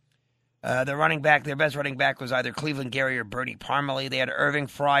Peterson. Their best running back was either Cleveland Gary or Bernie Parmalee. They had Irving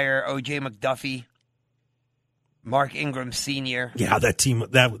Fryer, O.J. McDuffie, Mark Ingram Sr. Yeah, that team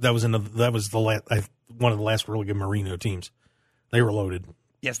that was one of the last really good Marino teams. They were loaded.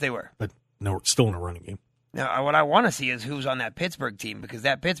 Yes, they were. But no, still in a running game. Now, what I want to see is who's on that Pittsburgh team, because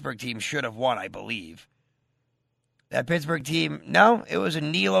that Pittsburgh team should have won, I believe. That Pittsburgh team, no, it was a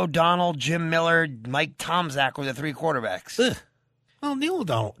Neil O'Donnell, Jim Miller, Mike Tomczak were the 3 quarterbacks. Ugh. Well, Neil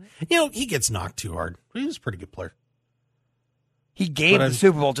O'Donnell, he gets knocked too hard. He was a pretty good player. He gave the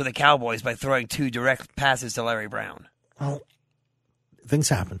Super Bowl to the Cowboys by throwing 2 direct passes to Larry Brown. Well, things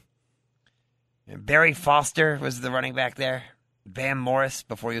happen. And Barry Foster was the running back there. Bam Morris,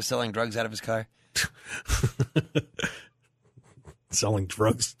 before he was selling drugs out of his car. Selling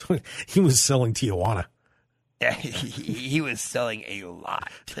drugs? He was selling Tijuana. Yeah, he was selling a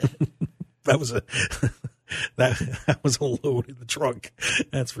lot. That was a load in the trunk.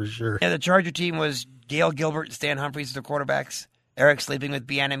 That's for sure. Yeah, the Charger team was Gail Gilbert and Stan Humphries, the quarterbacks. Eric Sleeping with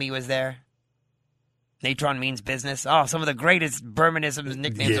Bieniemy was there. Natron means business. Oh, some of the greatest Bermanisms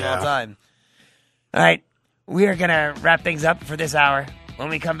nicknames of all time. All right, we are going to wrap things up for this hour. When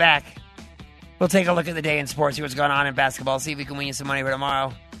we come back, we'll take a look at the day in sports, see what's going on in basketball, see if we can win you some money for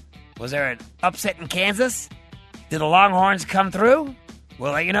tomorrow. Was there an upset in Kansas? Did the Longhorns come through?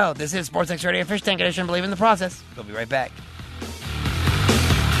 We'll let you know. This is Sportsxradio Radio Fish Tank Edition. Believe in the process. We'll be right back.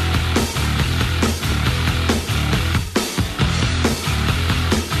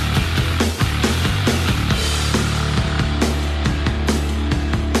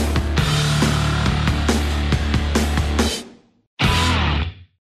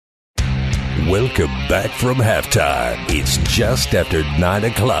 Welcome back from halftime. It's just after 9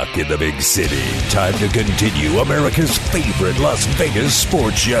 o'clock in the big city. Time to continue America's favorite Las Vegas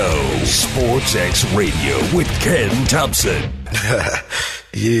sports show, SportsX Radio with Ken Thompson.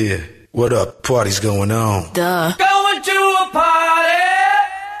 Yeah, what up? Party's going on. Duh. Going to a party!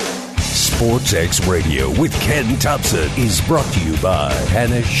 SportsX Radio with Ken Thompson is brought to you by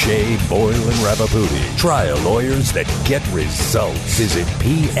Hannah Shea Boyle and Rapapudi. Trial lawyers that get results. Visit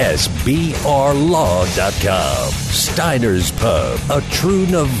psbrlaw.com. Steiner's Pub, a true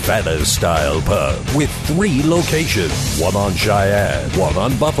Nevada-style pub with 3 locations. One on Cheyenne, one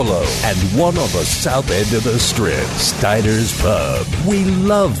on Buffalo, and one on the south end of the Strip. Steiner's Pub. We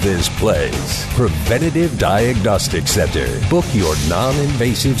love this place. Preventative Diagnostic Center. Book your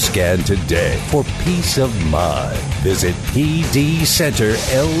non-invasive scan today day for peace of mind. Visit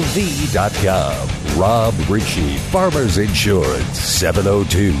pdcenterlv.com. Rob Ritchie, Farmers Insurance,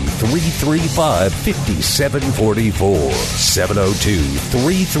 702-335-5744.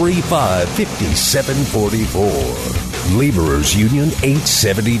 702-335-5744. Laborers Union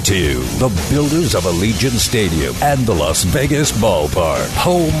 872, the builders of Allegiant Stadium and the Las Vegas Ballpark,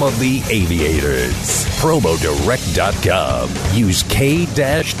 home of the Aviators. PromoDirect.com. Use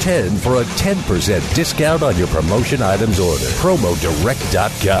K-10 for a 10% discount on your promotion items order.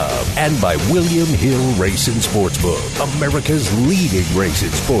 PromoDirect.com. And by William Hill Racing Sportsbook, America's leading racing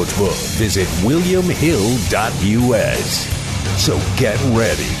sportsbook. Visit WilliamHill.us. So get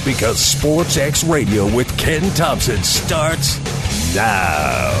ready, because Sports X Radio with Ken Thompson starts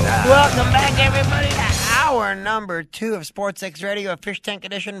now. Welcome back, everybody, to hour number 2 of Sports X Radio, a Fish Tank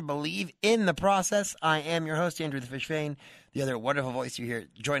Edition. Believe in the process. I am your host, Andrew the Fish Fain. The other wonderful voice you hear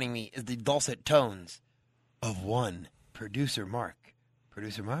joining me is the dulcet tones of one producer Mark.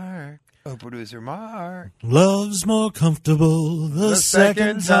 Producer Mark. Oh, producer Mark. Love's more comfortable the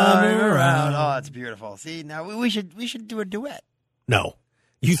second time around. Oh, it's beautiful. See, now we should do a duet. No,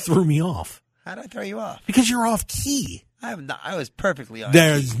 you threw me off. How did I throw you off? Because you're off key. I was perfectly on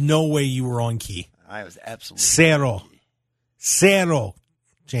There's key. no way you were on key. I was absolutely Zero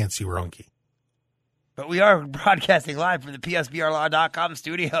chance you were on key. But we are broadcasting live from the PSBRlaw.com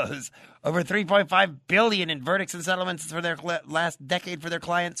studios. Over $3.5 billion in verdicts and settlements for their last decade for their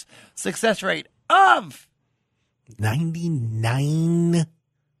clients. Success rate of 99%.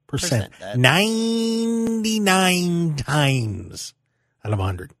 99 times out of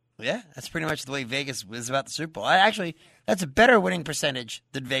 100. Yeah, that's pretty much the way Vegas was about the Super Bowl. Actually, that's a better winning percentage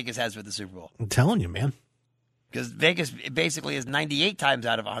than Vegas has with the Super Bowl. I'm telling you, man. Because Vegas basically is 98 times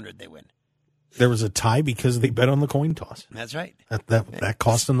out of 100 they win. There was a tie because they bet on the coin toss. That's right. That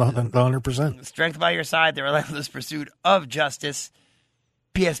cost them the 100%. Strength by your side, the relentless pursuit of justice.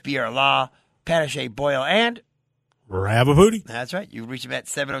 PSBR Law, Panache Boyle, and Rabaputi. that's right. You reach them at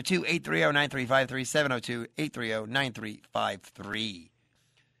 702-830-9353, 702-830-9353.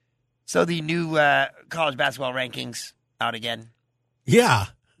 So the new college basketball rankings out again. Yeah.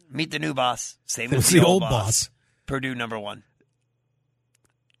 Meet the new boss. Same It's as the old boss. Purdue #1.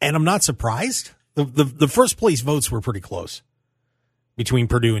 And I'm not surprised. The first place votes were pretty close between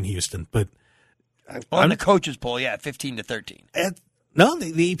Purdue and Houston. But On the coaches poll, 15-13. No,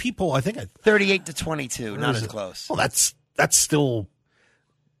 the AP poll, I think 38-22, not as close. Well, that's still,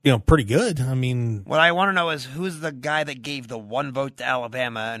 pretty good. I mean, What I want to know is who's the guy that gave the 1 vote to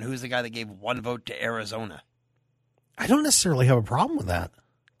Alabama and who's the guy that gave 1 vote to Arizona? I don't necessarily have a problem with that,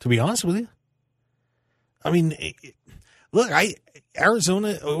 to be honest with you. I mean, look,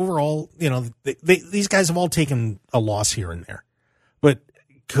 Arizona overall, these guys have all taken a loss here and there. But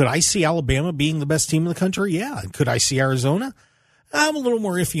could I see Alabama being the best team in the country? Yeah. Could I see Arizona? I'm a little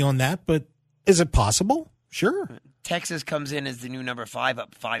more iffy on that, but is it possible? Sure. Texas comes in as the new #5,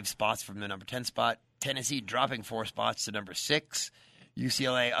 up 5 spots from the #10 spot. Tennessee dropping 4 spots to #6.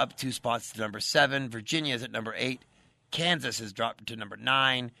 UCLA up 2 spots to #7. Virginia is at #8. Kansas has dropped to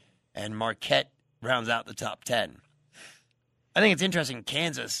 #9. And Marquette rounds out the top 10. I think it's interesting.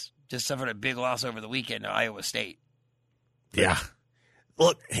 Kansas just suffered a big loss over the weekend to Iowa State. Yeah.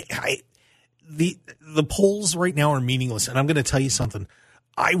 Look, the polls right now are meaningless, and I'm going to tell you something.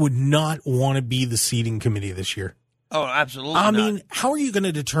 I would not want to be the seeding committee this year. Oh, absolutely I not. mean, how are you going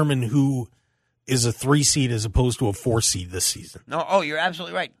to determine who is a 3 seed as opposed to a 4 seed this season? No, you're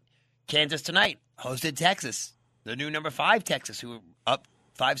absolutely right. Kansas tonight hosted Texas, the new #5 Texas, who were up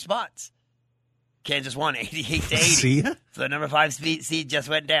 5 spots. Kansas won 88-80. See ya? So the #5 seed just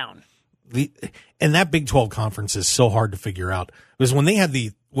went down. And that Big 12 conference is so hard to figure out because when they had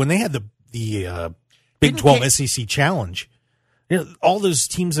the Big 12 SEC challenge, all those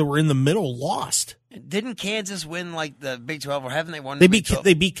teams that were in the middle lost. Didn't Kansas win like the Big 12, or haven't they won? They the Big 12?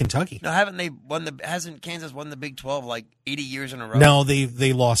 beat Kentucky. No, haven't they won the? Hasn't Kansas won the Big 12 like 80 years in a row? No,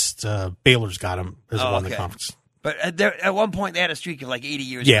 they lost. Baylor's got them as won the conference. But at one point they had a streak of like 80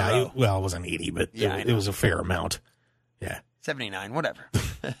 years. in a row. It wasn't 80, but it was a fair amount. Yeah, 79, whatever.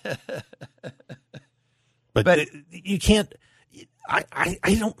 But you can't. I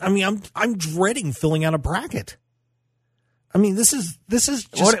don't. I mean, I'm dreading filling out a bracket. I mean, this is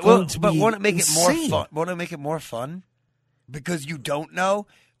just going to be But won't it make insane. it more fun? Won't it make it more fun? Because you don't know.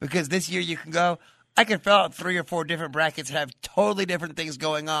 Because this year you can go, I can fill out 3 or 4 different brackets and have totally different things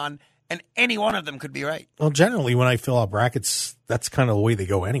going on, and any one of them could be right. Well, generally when I fill out brackets, that's kind of the way they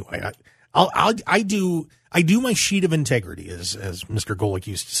go anyway. I do my sheet of integrity, as Mr. Golick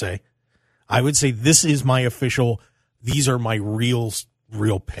used to say. I would say this is my official. These are my real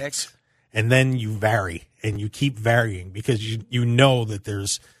picks. and then you vary and you keep varying because you know that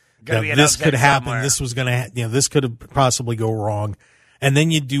there's Gonna be an this upset could happen, somewhere. this was going to this could have possibly go wrong, and then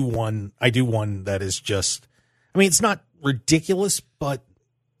you do one. I do one that is just, I mean, it's not ridiculous, but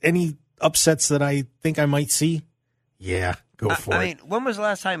any upsets that I think I might see, yeah, go for it. I mean, when was the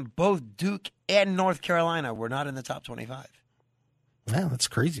last time both Duke and North Carolina were not in the top 25? Yeah, that's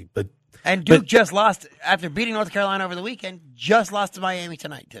crazy, but. And Duke just lost, after beating North Carolina over the weekend, just lost to Miami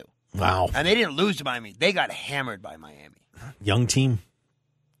tonight, too. Wow. And they didn't lose to Miami. They got hammered by Miami. Young team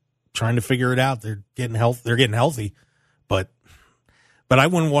trying to figure it out. They're getting healthy, but I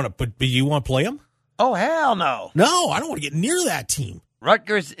wouldn't want to. But you want to play them? Oh, hell no. No, I don't want to get near that team.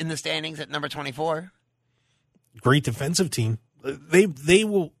 Rutgers in the standings at number 24. Great defensive team. They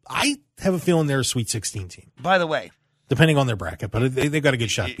will. I have a feeling they're a Sweet 16 team, By the way, depending on their bracket. But they've got a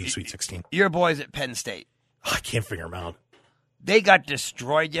good shot to be Sweet 16. your boys at Penn State. I can't figure them out. They got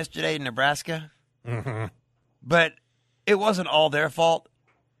destroyed yesterday in Nebraska. Mm-hmm. But it wasn't all their fault.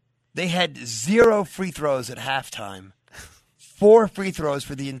 They had 0 free throws at halftime. 4 free throws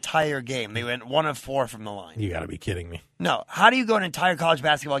for the entire game. They went 1 of 4 from the line. You got to be kidding me. No. How do you go an entire college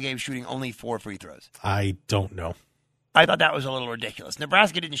basketball game shooting only 4 free throws? I don't know. I thought that was a little ridiculous.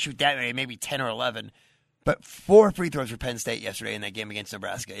 Nebraska didn't shoot that many, maybe 10 or 11. But 4 free throws for Penn State yesterday in that game against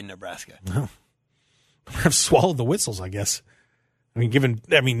Nebraska in Nebraska. I've swallowed the whistles, I guess. I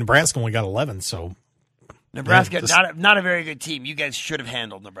mean, Nebraska only got 11, so. Nebraska, Yeah, not a very good team. You guys should have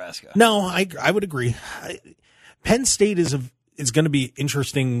handled Nebraska. No, I would agree. Penn State is going to be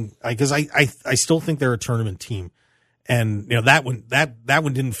interesting because I still think they're a tournament team, and that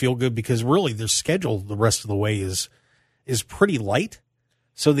one didn't feel good because really their schedule the rest of the way is pretty light.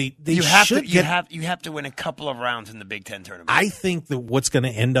 So they you have to win a couple of rounds in the Big Ten tournament. I think that what's going to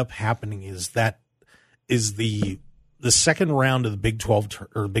end up happening is the second round of the Big 12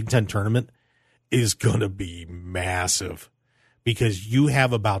 or Big Ten tournament is going to be massive because you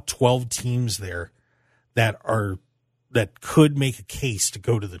have about 12 teams there that could make a case to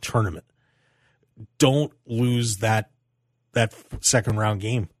go to the tournament. Don't lose that second round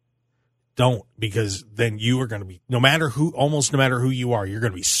game. Don't, because then you are going to be, almost no matter who you are, you're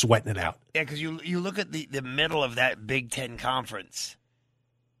going to be sweating it out. Yeah, because you look at the middle of that Big Ten conference,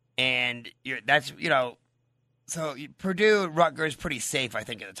 and so Purdue, Rutgers, pretty safe, I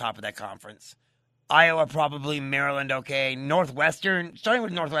think, at the top of that conference. Iowa, probably. Maryland, okay. Northwestern, starting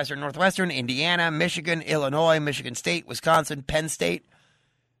with Northwestern, Indiana, Michigan, Illinois, Michigan State, Wisconsin, Penn State.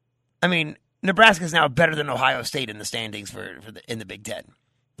 I mean, Nebraska's now better than Ohio State in the standings in the Big Ten.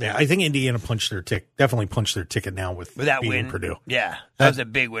 Yeah, I think Indiana definitely punched their ticket now with that beating win. Purdue. Yeah, that was a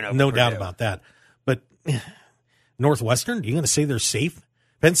big win over no Purdue. doubt about that. But Northwestern, you going to say they're safe?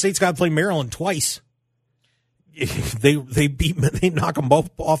 Penn State's got to play Maryland twice. They knock them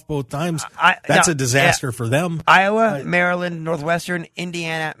both off both times. That's a disaster for them. Iowa, Maryland, Northwestern,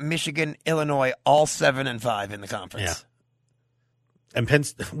 Indiana, Michigan, Illinois, all 7-5 in the conference. Yeah. And Penn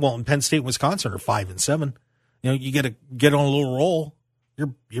State and Wisconsin are 5-7. You get on a little roll.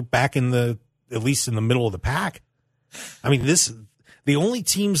 You're back at least in the middle of the pack. I mean, the only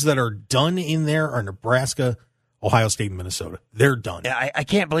teams that are done in there are Nebraska, Ohio State, and Minnesota. They're done. Yeah, I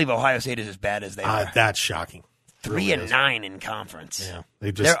can't believe Ohio State is as bad as they are. That's shocking. 3-9 in conference. Yeah,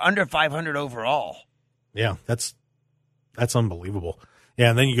 they're under 500 overall. Yeah, that's unbelievable.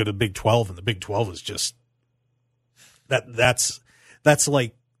 Yeah, and then you go to Big 12, and the Big 12 is just that's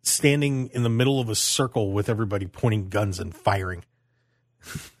like standing in the middle of a circle with everybody pointing guns and firing.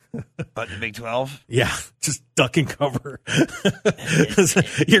 But the Big 12? Yeah, just duck and cover.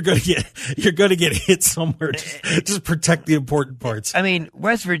 You're gonna get hit somewhere. Just protect the important parts. I mean,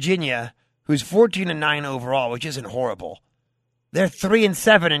 West Virginia, who's 14-9 overall, which isn't horrible, they're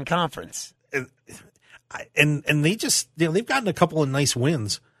 3-7 in conference. And they just they've gotten a couple of nice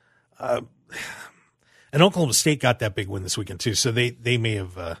wins. And Oklahoma State got that big win this weekend too, so they may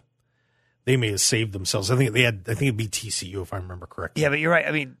have saved themselves. I think it beat TCU if I remember correctly. Yeah, but you're right.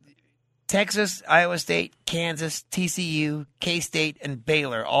 I mean, Texas, Iowa State, Kansas, TCU, K-State, and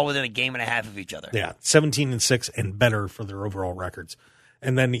Baylor all within a game and a half of each other. Yeah, 17-6 and better for their overall records.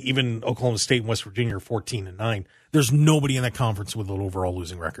 And then even Oklahoma State and West Virginia are 14-9. There's nobody in that conference with an overall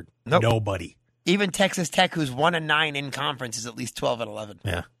losing record. Nope. Nobody. Even Texas Tech, who's 1-9 in conference, is at least 12-11.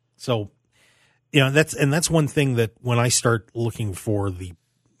 Yeah. So, that's one thing that when I start looking for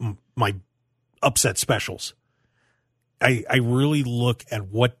my upset specials, I really look at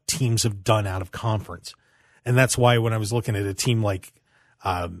what teams have done out of conference. And that's why when I was looking at a team like,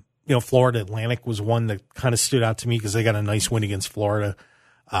 Florida Atlantic was one that kind of stood out to me because they got a nice win against Florida.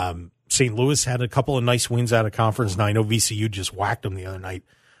 St. Louis had a couple of nice wins out of conference, and I know VCU just whacked them the other night.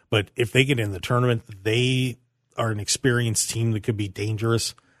 But if they get in the tournament, they are an experienced team that could be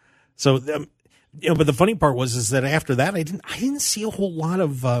dangerous. So, but the funny part is that after that, I didn't see a whole lot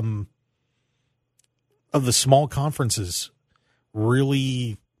of the small conferences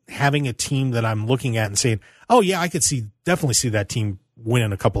really having a team that I'm looking at and saying, "Oh yeah, I could definitely see that team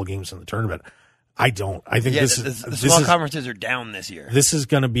winning a couple of games in the tournament." I don't. I think the small conferences are down this year. This is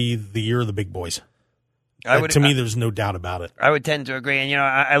going to be the year of the big boys. To me, there's no doubt about it. I would tend to agree. And,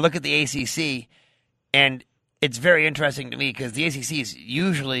 I look at the ACC, and it's very interesting to me because the ACC is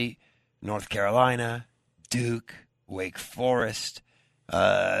usually North Carolina, Duke, Wake Forest,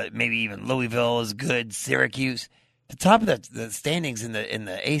 maybe even Louisville is good, Syracuse. The top of the standings in the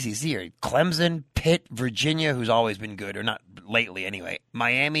ACC are Clemson, Pitt, Virginia, who's always been good, or not lately anyway,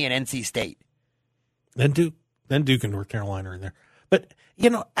 Miami, and NC State. Then Duke and North Carolina are in there. But,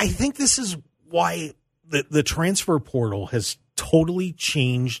 I think this is why the transfer portal has totally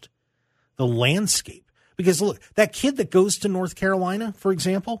changed the landscape. Because, look, that kid that goes to North Carolina, for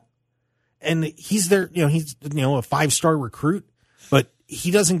example, and he's there, he's a 5-star recruit, but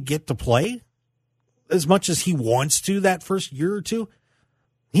he doesn't get to play as much as he wants to that first year or two.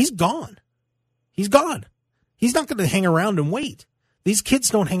 He's gone. He's gone. He's not going to hang around and wait. These kids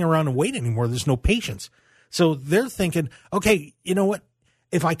don't hang around and wait anymore. There's no patience. So they're thinking, okay, you know what?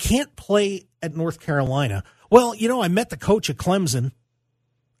 If I can't play at North Carolina, well, I met the coach at Clemson.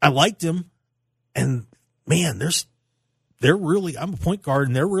 I liked him. And, man, I'm a point guard,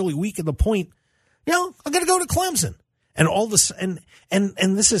 and they're really weak at the point. I'm going to go to Clemson. And all this, and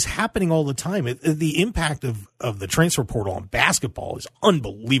this is happening all the time. The impact of the transfer portal on basketball is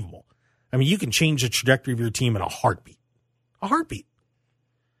unbelievable. I mean, you can change the trajectory of your team in a heartbeat. A heartbeat.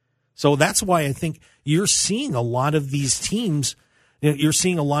 So that's why I think you're seeing a lot of these teams. You're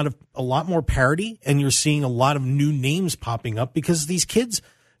seeing a lot more parity, and you're seeing a lot of new names popping up because these kids,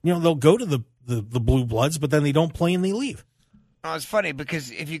 they'll go to the Blue Bloods, but then they don't play and they leave. Oh, it's funny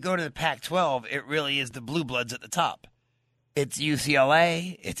because if you go to the Pac-12, it really is the Blue Bloods at the top. It's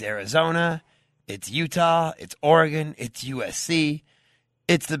UCLA, it's Arizona, it's Utah, it's Oregon, it's USC.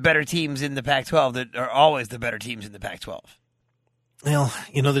 It's the better teams in the Pac-12 that are always the better teams in the Pac-12. Well,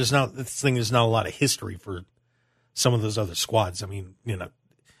 there's not a lot of history for some of those other squads. I mean,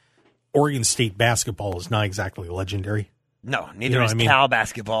 Oregon State basketball is not exactly legendary. No, neither is Cal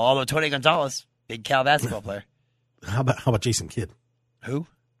basketball, although Tony Gonzalez, big Cal basketball player. How about Jason Kidd? Who?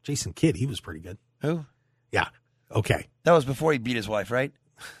 Jason Kidd, he was pretty good. Who? Yeah. Okay. That was before he beat his wife, right?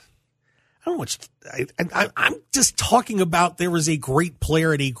 I don't know what I'm just talking about. There was a great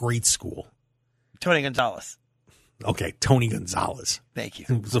player at a great school. Tony Gonzalez. Okay, Tony Gonzalez. Thank you.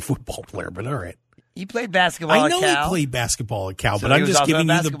 He was a football player, but all right. He played basketball at Cal. I know he played basketball at Cal, So but he I'm was just also giving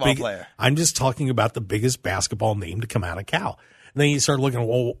a you the basketball big. player. I'm just talking about the biggest basketball name to come out of Cal. And then you start looking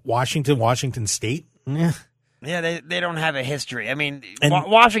at Washington State. Yeah, they don't have a history. I mean,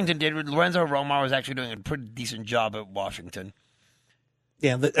 Washington did. Lorenzo Romar was actually doing a pretty decent job at Washington.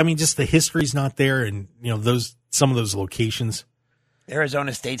 Yeah, just the history's not there, and some of those locations.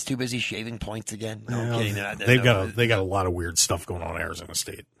 Arizona State's too busy shaving points again. No, I'm kidding. They got a lot of weird stuff going on at Arizona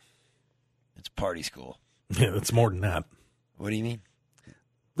State. It's party school. Yeah, it's more than that. What do you mean?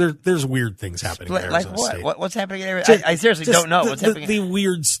 There's weird things happening at Arizona State. What's happening at Arizona? I seriously don't know what's happening. The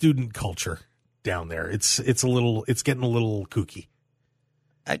weird student culture down there. It's getting a little kooky.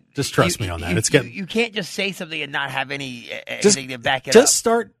 Just trust me on that. You can't just say something and not have anything to back it up. Just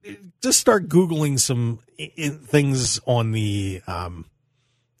start Googling some things on the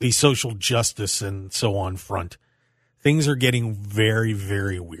social justice and so on front. Things are getting very,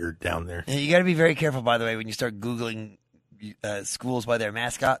 very weird down there. And you got to be very careful, by the way, when you start Googling schools by their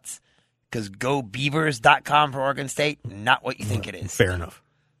mascots, because GoBeavers.com for Oregon State, not what you think it is. Fair enough.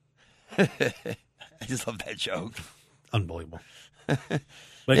 I just love that joke. Unbelievable.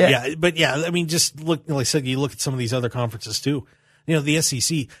 But yeah, I mean, just look. Like I said, you look at some of these other conferences too. The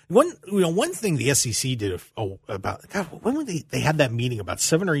SEC. One thing the SEC did about when they had that meeting about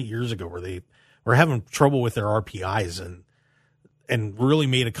 7 or 8 years ago where they were having trouble with their RPIs and really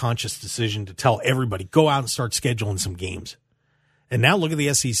made a conscious decision to tell everybody go out and start scheduling some games. And now look at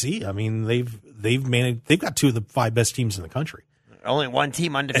the SEC. I mean, they've got 2 of the 5 best teams in the country. Only one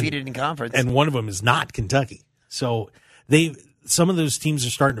team undefeated in conference, and one of them is not Kentucky. So some of those teams are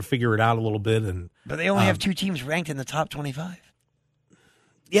starting to figure it out a little bit, but they only have 2 teams ranked in the top 25.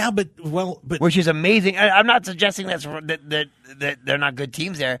 Yeah, but which is amazing. I'm not suggesting that they're not good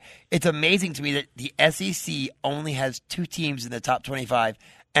teams there. It's amazing to me that the SEC only has 2 teams in the top 25,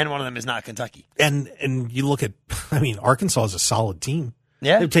 and one of them is not Kentucky. And you look at, I mean, Arkansas is a solid team.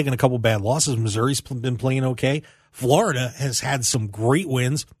 Yeah, they've taken a couple bad losses. Missouri's been playing okay. Florida has had some great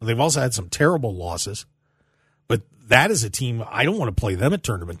wins, but they've also had some terrible losses. But that is a team, I don't want to play them at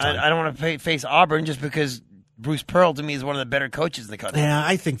tournament time. I don't want to face Auburn just because Bruce Pearl, to me, is one of the better coaches in the country. Yeah,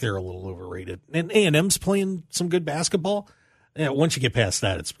 I think they're a little overrated. And A&M's playing some good basketball. Yeah, once you get past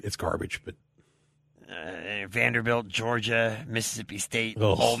that, it's garbage. But Vanderbilt, Georgia, Mississippi State,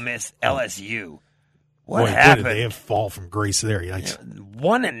 Ugh. Ole Miss, LSU. What boy, happened? They have fall from grace there. Yikes.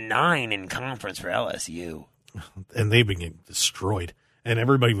 1-9 in conference for LSU. And they've been getting destroyed. And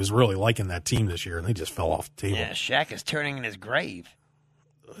everybody was really liking that team this year, and they just fell off the table. Yeah, Shaq is turning in his grave.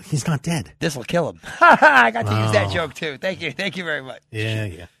 He's not dead. This will kill him. I got to use that joke, too. Thank you very much.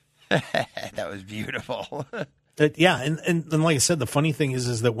 Yeah. That was beautiful. Yeah, and like I said, the funny thing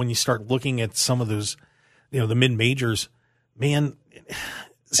is that when you start looking at some of those, the mid-majors, man.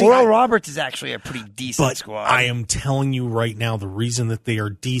 See, Oral Roberts is actually a pretty decent but squad. I am telling you right now, the reason that they are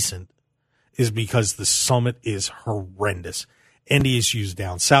decent is because the Summit is horrendous. NDSU's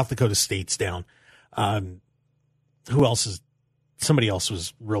down. South Dakota State's down. Who else is? Somebody else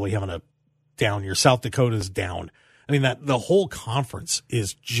was really having a down year. South Dakota's down. I mean, that the whole conference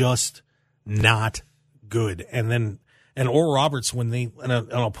is just not good. And Oral Roberts, when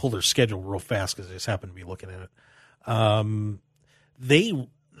and I'll pull their schedule real fast because I just happen to be looking at it.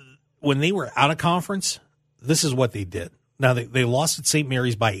 When they were out of conference, this is what they did. Now they lost at St.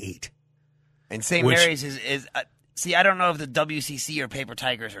 Mary's by 8. And St. Mary's is see, I don't know if the WCC or Paper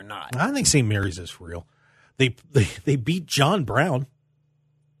Tigers or not. I think St. Mary's is for real. They beat John Brown.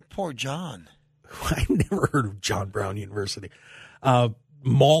 Poor John. I've never heard of John Brown University.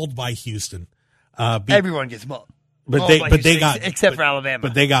 Mauled by Houston. Everyone gets mauled. But they got except for Alabama.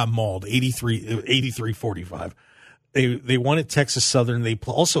 But they got mauled 83-45. They won at Texas Southern. They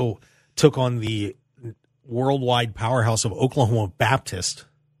also took on the worldwide powerhouse of Oklahoma Baptist.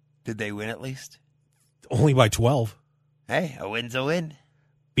 Did they win at least? Only by 12. Hey, a win's a win.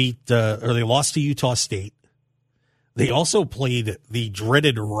 They lost to Utah State. They also played the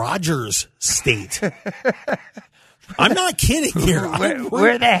dreaded Rogers State. I'm not kidding here.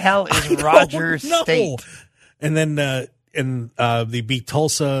 Where the hell is Rogers State? And then they beat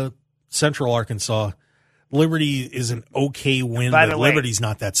Tulsa, Central Arkansas. Liberty is an okay win, but Liberty's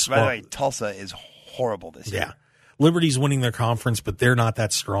not that strong. By the way, Tulsa is horrible this year. Yeah. Liberty's winning their conference, but they're not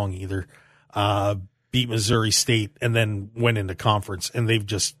that strong either. Beat Missouri State and then went into conference, and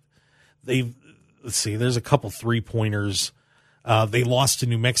let's see, there's a couple 3-pointers. They lost to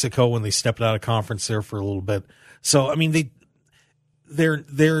New Mexico when they stepped out of conference there for a little bit. So, I mean,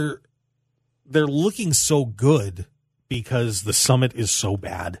 they're looking so good because the Summit is so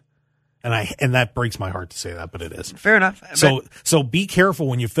bad. And that breaks my heart to say that, but it is. Fair enough. So be careful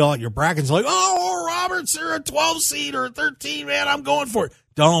when you fill out your brackets like, oh, Roberts, they're a 12 seed or a 13, man, I'm going for it.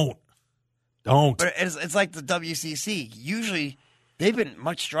 Don't. But it's like the WCC. Usually they've been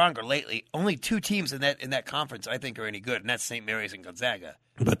much stronger lately. Only 2 teams in that conference I think are any good, and that's St. Mary's and Gonzaga.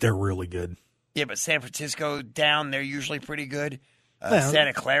 But they're really good. Yeah, but San Francisco down, they're usually pretty good.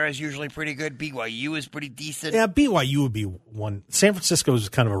 Santa Clara is usually pretty good. BYU is pretty decent. Yeah, BYU would be one. San Francisco is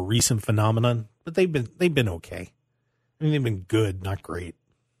kind of a recent phenomenon, but they've been okay. I mean, they've been good, not great.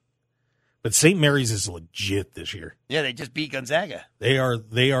 But St. Mary's is legit this year. Yeah, they just beat Gonzaga. They are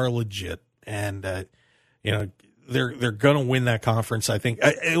legit, and they're going to win that conference. I think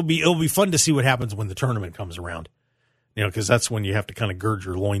it'll be fun to see what happens when the tournament comes around. Because that's when you have to kind of gird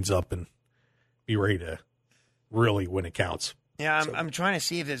your loins up and be ready to really when it counts. Yeah, I'm trying to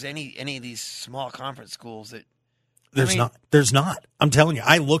see if there's any of these small conference schools that. There's not. I'm telling you,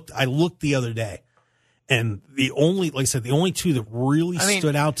 I looked the other day, and the only 2 that really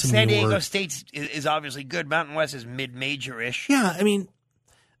stood out to me were San Diego State is obviously good. Mountain West is mid-major-ish. Yeah, I mean,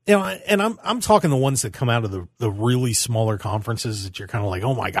 and I'm talking the ones that come out of the really smaller conferences that you're kind of like,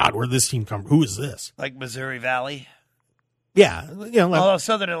 oh my God, where'd this team come? Who is this? Like Missouri Valley. Yeah, although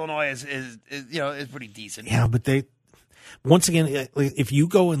Southern Illinois is pretty decent. Yeah, but once again, if you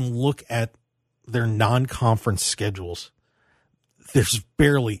go and look at their non-conference schedules, there's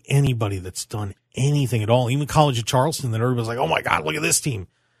barely anybody that's done anything at all. Even College of Charleston, that everybody's like, oh my God, look at this team.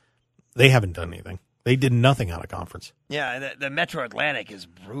 They haven't done anything. They did nothing out of conference. Yeah, the Metro Atlantic is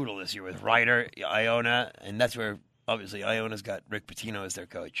brutal this year with Rider, Iona, and that's where obviously Iona's got Rick Pitino as their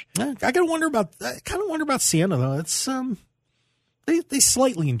coach. I kind of wonder about Siena though. It's they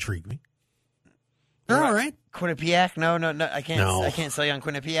slightly intrigue me. They're all right. Quinnipiac? No, I can't. No. I can't sell you on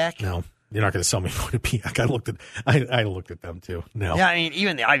Quinnipiac. No, you're not going to sell me Quinnipiac. I looked at them too. No. Yeah, I mean,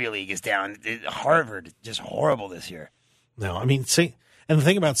 even the Ivy League is down. Harvard just horrible this year. No, I mean, and the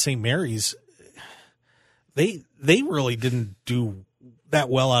thing about St. Mary's, they really didn't do that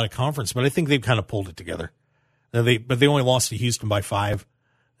well out of conference, but I think they've kind of pulled it together. But they only lost to Houston by 5.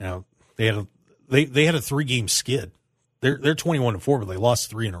 They had a 3-game skid. They're 21-4, but they lost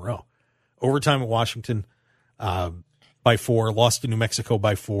 3 in a row. Overtime at Washington by 4, lost to New Mexico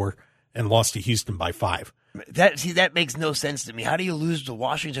by 4, and lost to Houston by 5. That makes no sense to me. How do you lose to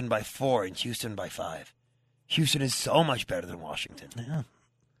Washington by 4 and Houston by 5? Houston is so much better than Washington. Yeah.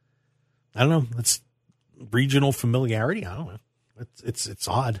 I don't know. It's regional familiarity. I don't know. It's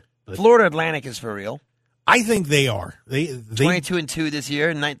odd. But Florida Atlantic is for real. I think they are. They 22-2 this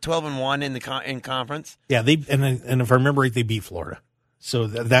year, 12-1 in conference. Yeah, and if I remember right, they beat Florida. So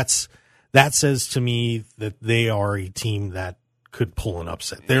that says to me that they are a team that could pull an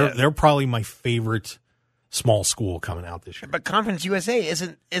upset. They're probably my favorite small school coming out this year. But Conference USA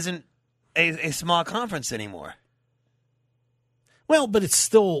isn't a small conference anymore. Well, but it's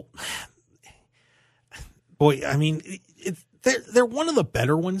still, boy. I mean, they're one of the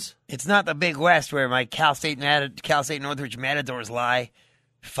better ones. It's not the Big West where my Cal State Northridge Matadors lie.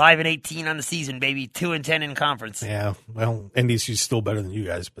 5-18 on the season, baby. 2-10 in conference. Yeah, well, NDSU's still better than you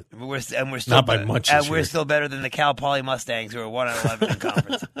guys, but we're still not by much. And we're still better than the Cal Poly Mustangs, who are 1-11 in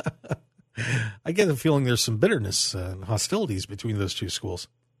conference. I get the feeling there's some bitterness and hostilities between those two schools.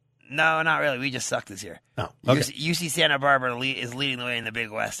 No, not really. We just suck this year. Oh, okay. UC Santa Barbara is leading the way in the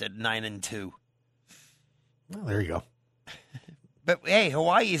Big West at 9-2. Well, there you go. But hey,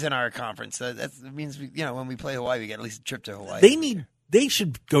 Hawaii's in our conference. So that means when we play Hawaii, we get at least a trip to Hawaii. They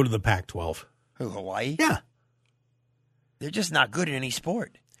should go to the Pac-12. Who, Hawaii? Yeah. They're just not good in any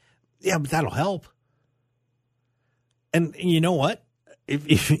sport. Yeah, but that'll help. And you know what?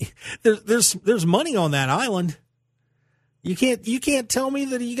 If there's money on that island. You can't tell me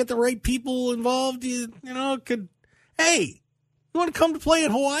that you get the right people involved. Hey, you want to come to play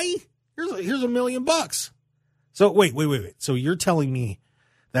in Hawaii? Here's $1 million. So wait. So you're telling me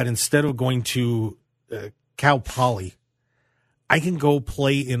that instead of going to Cal Poly, I can go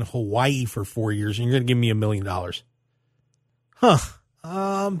play in Hawaii for 4 years, and you're going to give me $1 million?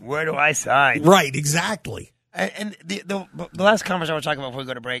 Huh? Where do I sign? Right, exactly. And the last conference I want to talk about before we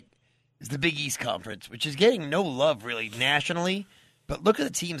go to break is the Big East Conference, which is getting no love really nationally. But look at the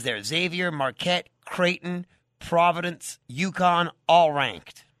teams there: Xavier, Marquette, Creighton, Providence, UConn, all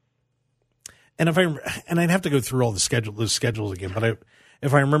ranked. And I'd have to go through all those schedules again, but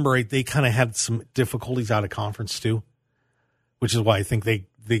if I remember right, they kind of had some difficulties out of conference too, which is why I think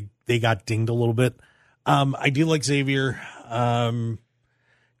they got dinged a little bit. I do like Xavier.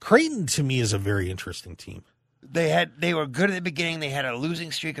 Creighton to me is a very interesting team. They were good at the beginning. They had a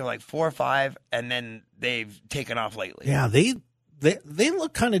losing streak of like 4 or 5, and then they've taken off lately. Yeah, they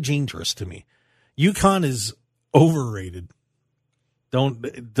look kind of dangerous to me. UConn is overrated. Don't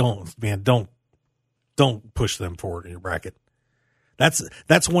push them forward in your bracket.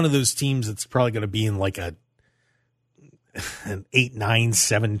 That's one of those teams that's probably going to be in like an 8, 9,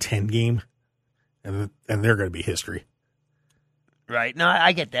 7, 10 game, and they're going to be history. Right. No,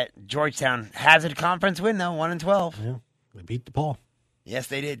 I get that. Georgetown has a conference win, though, 1-12. Yeah, they beat DePaul. Yes,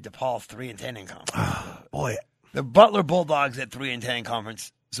 they did. DePaul 3-10 in conference. Boy, the Butler Bulldogs at 3-10 in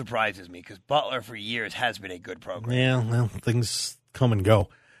conference surprises me because Butler for years has been a good program. Yeah, well, things come and go.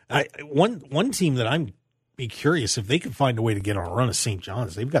 One team that I'm be curious if they could find a way to get on a run of St.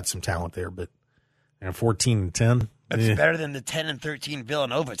 John's. They've got some talent there, but 14-10. That's better than the 10-13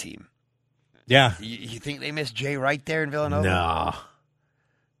 Villanova team. Yeah. You think they missed Jay Wright there in Villanova? Nah.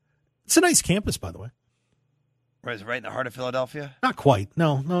 It's a nice campus, by the way. Right, is it right in the heart of Philadelphia? Not quite.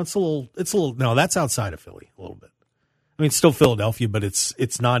 No, it's a little, no, that's outside of Philly a little bit. I mean, it's still Philadelphia, but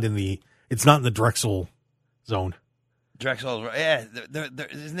it's not in the Drexel zone. Drexel, yeah.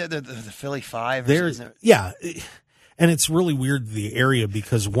 Isn't there the Philly 5? Yeah. And it's really weird, the area,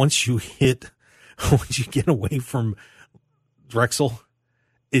 because once you get away from Drexel,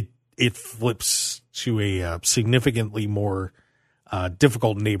 it flips to a significantly more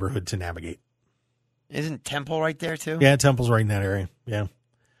difficult neighborhood to navigate. Isn't Temple right there too? Yeah, Temple's right in that area. Yeah,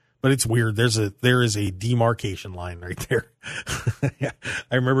 but it's weird. There is a demarcation line right there. Yeah,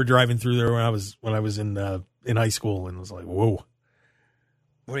 I remember driving through there when I was in high school, and was like, whoa.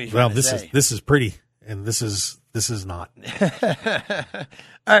 What are you trying to say? This is pretty, and this is not. All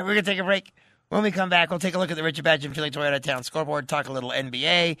right, we're gonna take a break. When we come back, we'll take a look at the Richard Badge and Philly Toyota Town scoreboard, talk a little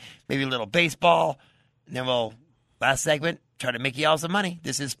NBA, maybe a little baseball, and then last segment, try to make you all some money.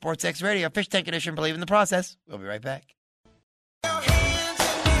 This is Sports X Radio, Fish Tank Edition, believe in the process. We'll be right back.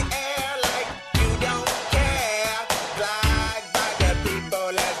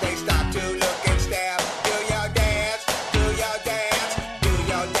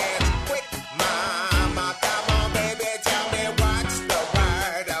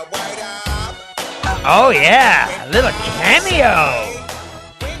 Oh, yeah. A little cameo.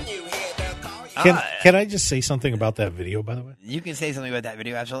 Can I just say something about that video, by the way? You can say something about that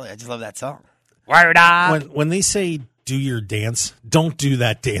video, absolutely. I just love that song. Word up. When they say do your dance, don't do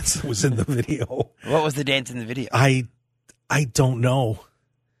that dance that was in the video. What was the dance in the video? I don't know.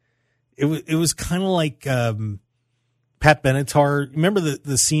 It was kind of like Pat Benatar. Remember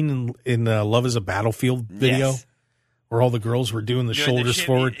the scene in Love Is a Battlefield video? Yes. Where all the girls were doing the shoulders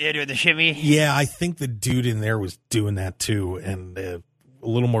forward? Yeah, doing the shimmy. Yeah, I think the dude in there was doing that too, and a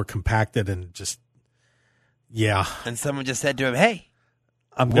little more compacted and just, yeah. And someone just said to him, hey,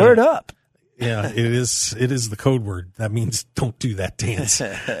 word up. Yeah, it is the code word. That means don't do that dance.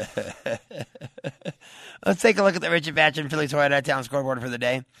 Let's take a look at the Richard Batch and Philly Toy Out of Town scoreboard for the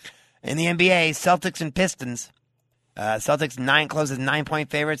day. In the NBA, Celtics and Pistons. Celtics closes 9-point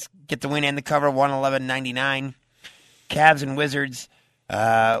favorites, get the win and the cover, 111-99. Cavs and Wizards.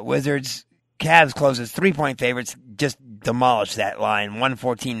 Cavs closes 3-point favorites, just demolish that line.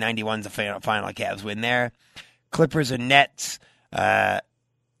 114-91 is the final Cavs win there. Clippers and Nets.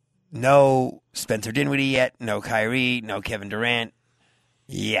 No Spencer Dinwiddie yet. No Kyrie. No Kevin Durant.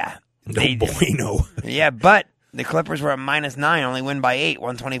 Yeah. No. Yeah, but the Clippers were at -9, only win by 8,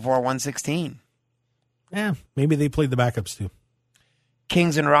 124-116. Yeah, maybe they played the backups too.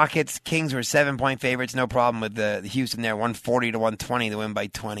 Kings and Rockets. Kings were 7-point favorites. No problem with the Houston there. 140-120. They win by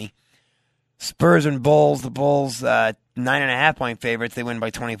 20. Spurs and Bulls. The Bulls, 9.5-point favorites. They win by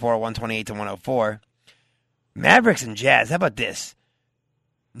 24, 128-104. Mavericks and Jazz. How about this?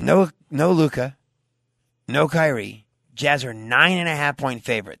 No Luka. No Kyrie. Jazz are 9.5-point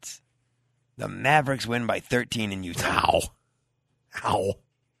favorites. The Mavericks win by 13 in Utah. Ow.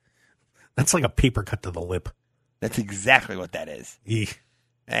 That's like a paper cut to the lip. That's exactly what that is. Eek.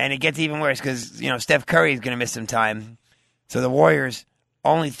 And it gets even worse because, Steph Curry is going to miss some time. So the Warriors,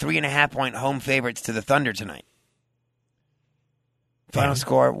 only 3.5-point home favorites to the Thunder tonight. Final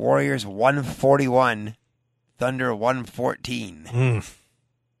score, Warriors 141, Thunder 114.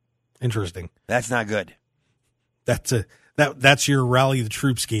 Interesting. That's not good. That's your rally the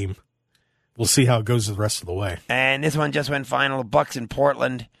troops game. We'll see how it goes the rest of the way. And this one just went final. Bucks in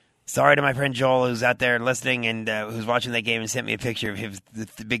Portland. Sorry to my friend Joel, who's out there listening and who's watching that game and sent me a picture of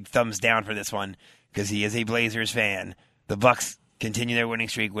the big thumbs down for this one because he is a Blazers fan. The Bucks continue their winning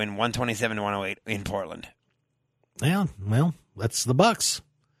streak, win 127-108 in Portland. Yeah, well, that's the Bucks.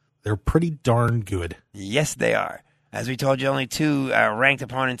 They're pretty darn good. Yes, they are. As we told you, only two ranked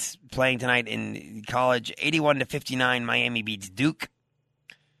opponents playing tonight in college. 81-59, Miami beats Duke.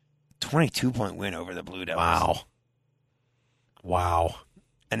 22-point win over the Blue Devils. Wow.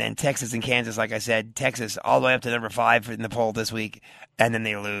 And then Texas and Kansas, like I said, Texas all the way up to number 5 in the poll this week, and then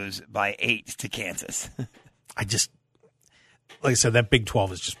they lose by 8 to Kansas. Like I said, that Big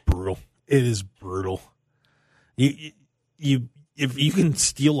 12 is just brutal. It is brutal. If you can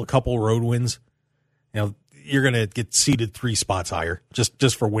steal a couple road wins, you're going to get seeded 3 spots higher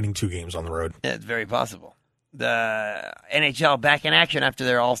just for winning 2 games on the road. Yeah, it's very possible. The NHL back in action after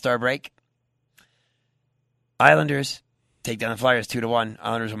their All-Star break. Islanders take down the Flyers 2-1.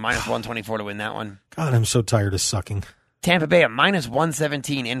 Islanders are -124 to win that one. God, I'm so tired of sucking. Tampa Bay at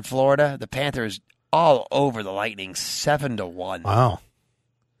 -117 in Florida. The Panthers all over the Lightning 7-1. Wow.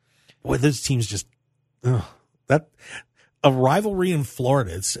 Boy, those teams just that a rivalry in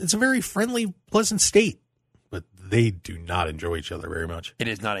Florida. It's a very friendly, pleasant state, but they do not enjoy each other very much. It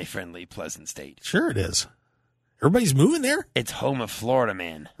is not a friendly, pleasant state. Sure, it is. Everybody's moving there. It's home of Florida,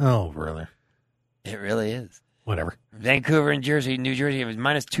 man. Oh, brother. It really is. Whatever. Vancouver and New Jersey, it was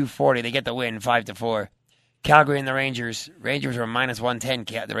 -240. They get the win, 5-4. Calgary and the Rangers. Rangers are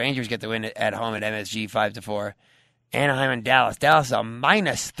 -110. The Rangers get the win at home at MSG, 5-4. Anaheim and Dallas. Dallas is a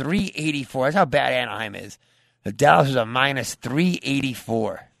 -384. That's how bad Anaheim is. The Dallas is a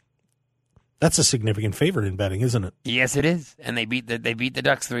 -384. That's a significant favorite in betting, isn't it? Yes, it is. And they beat the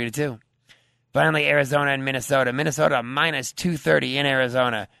Ducks 3-2. Finally, Arizona and Minnesota. Minnesota -230 in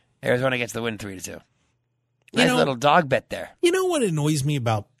Arizona. Arizona gets the win 3-2. Nice little dog bet there. You know what annoys me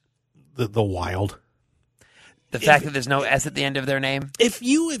about the Wild? The fact that there's no S at the end of their name? If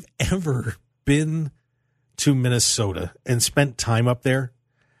you have ever been to Minnesota and spent time up there,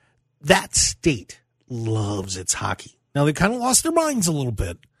 that state loves its hockey. Now, they kind of lost their minds a little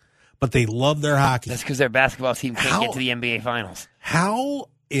bit, but they love their hockey. That's because their basketball team can't get to the NBA Finals. How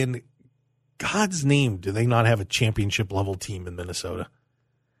in God's name do they not have a championship-level team in Minnesota?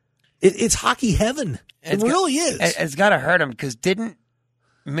 It's hockey heaven. It really is. It's got to hurt them because didn't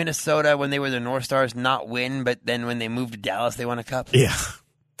Minnesota, when they were the North Stars, not win, but then when they moved to Dallas, they won a cup? Yeah.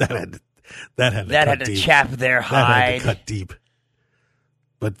 That had to chap their hide. That had to cut deep.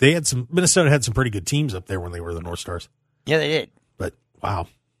 But Minnesota had some pretty good teams up there when they were the North Stars. Yeah, they did. But wow,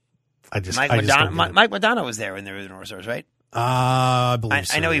 Mike Madonna was there when they were the North Stars, right? I believe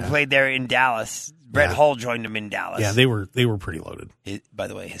so. I know he played there in Dallas. Brett Hull joined him in Dallas. Yeah, they were pretty loaded. By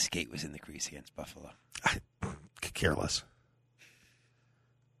the way, his skate was in the crease against Buffalo. I could care less.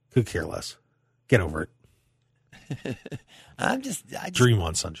 Could care less. Get over it. I just dream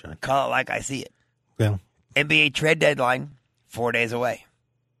on, sunshine. Call it like I see it. Yeah. NBA trade deadline 4 days away.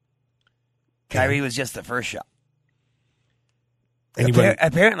 Kyrie was just the first shot.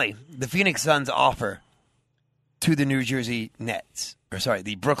 Apparently, the Phoenix Suns offer to the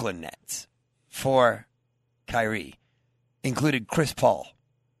the Brooklyn Nets for Kyrie included Chris Paul.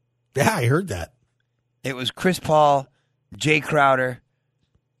 Yeah, I heard that. It was Chris Paul, Jay Crowder,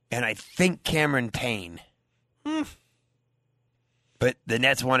 and I think Cameron Payne. But the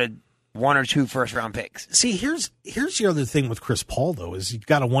Nets wanted 1 or 2 first-round picks. See, here's the other thing with Chris Paul, though, is you've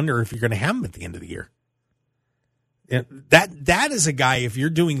got to wonder if you're going to have him at the end of the year. That is a guy, if you're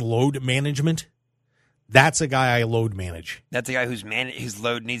doing load management, that's a guy I load manage. That's a guy whose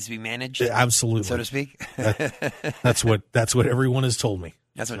load needs to be managed? Absolutely. So to speak? That's what everyone has told me.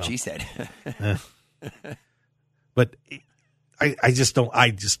 That's what she said. But I just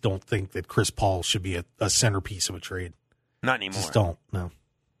don't think that Chris Paul should be a centerpiece of a trade. Not anymore. Just don't, no.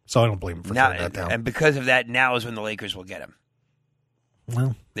 So I don't blame him for turning that down. And because of that, now is when the Lakers will get him.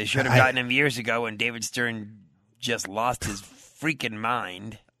 Well, they should have gotten him years ago when David Stern just lost his freaking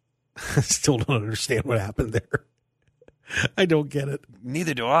mind. I still don't understand what happened there. I don't get it.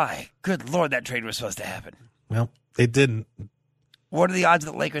 Neither do I. Good Lord, that trade was supposed to happen. Well, it didn't. What are the odds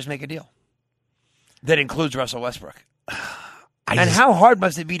that the Lakers make a deal that includes Russell Westbrook? How hard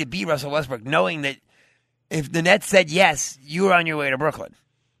must it be to beat Russell Westbrook, knowing that if the Nets said yes, you were on your way to Brooklyn?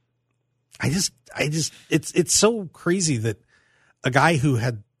 It's so crazy that a guy who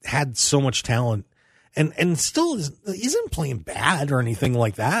had so much talent and still isn't playing bad or anything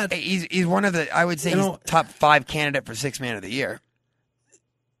like that. He's one of the, I would say, he's top 5 candidate for 6th Man of the Year.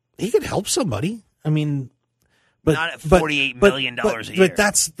 He could help somebody. I mean, but not at $48 million a year. But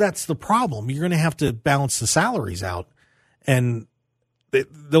that's the problem. You're going to have to balance the salaries out, and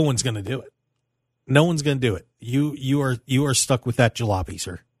no one's going to do it. No one's going to do it. You are stuck with that jalopy,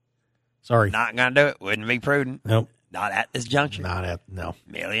 sir. Sorry. Not going to do it. Wouldn't be prudent. Nope. Not at this juncture. No.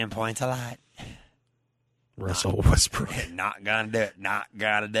 Million points a lot. Russell Westbrook. Not going to do it. Not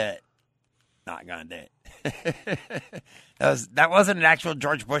going to do it. Not going to do it. That wasn't an actual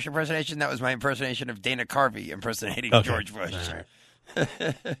George Bush impersonation. That was my impersonation of Dana Carvey impersonating George Bush. Right.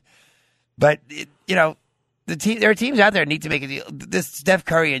 But, there are teams out there that need to make a deal. This Steph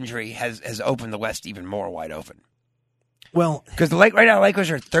Curry injury has opened the West even more wide open. Well, because right now the Lakers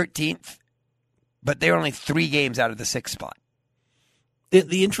are 13th, but they're only 3 games out of the 6th spot.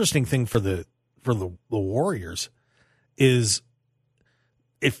 The interesting thing for the Warriors is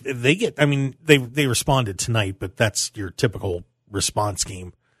if they get, I mean, they responded tonight, but that's your typical response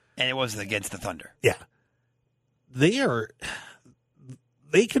game. And it was against the Thunder. Yeah. They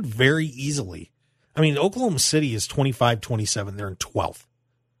could very easily, I mean, Oklahoma City is 25-27. They're in 12th.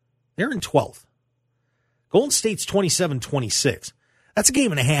 They're in 12th. Golden State's 27-26. That's a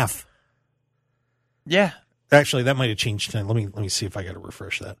game and a half. Yeah. Actually, that might have changed tonight. Let me see if I got to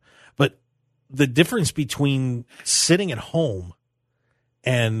refresh that. But the difference between sitting at home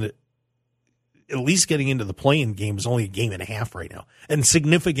and at least getting into the play-in game is only a game and a half right now, and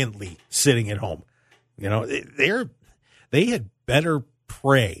significantly sitting at home. They had better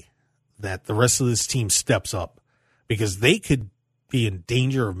pray that the rest of this team steps up, because they could be in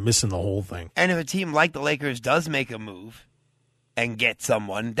danger of missing the whole thing. And if a team like the Lakers does make a move and get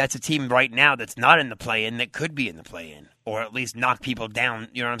someone, that's a team right now that's not in the play-in that could be in the play-in, or at least knock people down.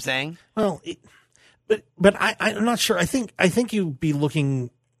 You know what I'm saying? Well, but I'm not sure. I think you'd be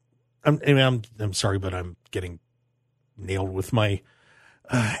looking. I'm sorry, but I'm getting nailed with my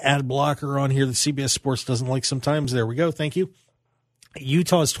ad blocker on here that CBS Sports doesn't like sometimes. There we go. Thank you.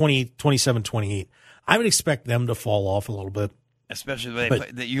 Utah is 27-28. I would expect them to fall off a little bit. Especially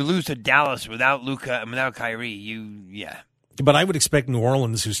when you lose to Dallas without Luka and without Kyrie. But I would expect New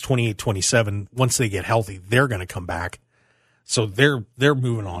Orleans, who's 28-27, once they get healthy, they're going to come back. So they're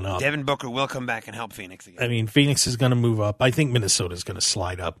moving on up. Devin Booker will come back and help Phoenix again. I mean, Phoenix is going to move up. I think Minnesota is going to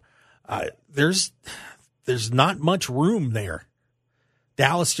slide up. There's not much room there.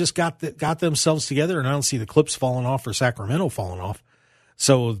 Dallas just got themselves together, and I don't see the Clips falling off or Sacramento falling off.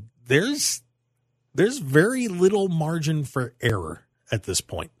 So there's very little margin for error at this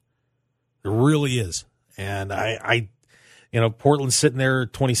point. There really is. And Portland's sitting there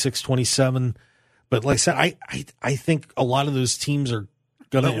at 26-27. But like I said, I think a lot of those teams are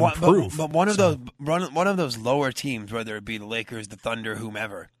going to improve. But one of those lower teams, whether it be the Lakers, the Thunder,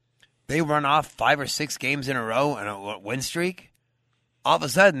 whomever, they run off 5 or 6 games in a row and a win streak. All of a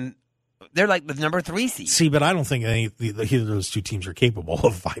sudden, they're like the number 3 seed. See, but I don't think either of those two teams are capable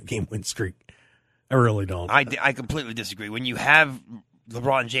of a 5-game win streak. I really don't. I completely disagree. When you have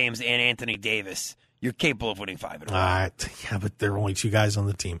LeBron James and Anthony Davis, you're capable of winning 5 in a row. Yeah, but there are only 2 guys on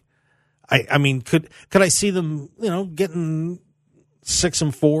the team. I mean, could I see them, getting 6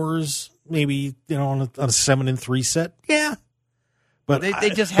 and 4s, maybe, on a 7-3 set? Yeah. But they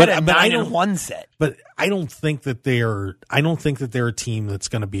just had a 9-1 set. But I don't think that they're a team that's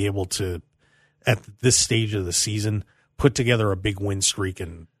going to be able to, at this stage of the season, put together a big win streak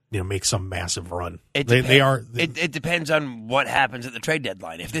and make some massive run. It depends on what happens at the trade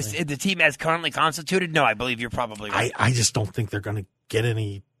deadline. If the team as currently constituted, no, I believe you're probably right. I just don't think they're going to get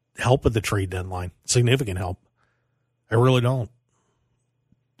any help at the trade deadline. Significant help. I really don't.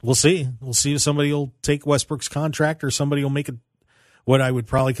 We'll see. We'll see if somebody will take Westbrook's contract or somebody will make what I would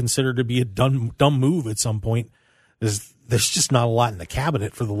probably consider to be a dumb move at some point. There's just not a lot in the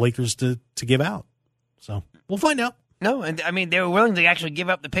cabinet for the Lakers to give out. So we'll find out. No, and I mean, they were willing to actually give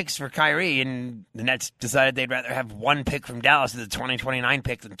up the picks for Kyrie, and the Nets decided they'd rather have 1 pick from Dallas as the 2029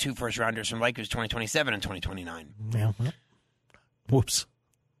 pick than 2 first-rounders from Lakers 2027 and 2029. Yeah. Whoops.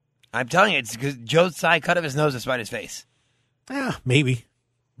 I'm telling you, it's because Joe Tsai cut up his nose to spite his face. Yeah, maybe.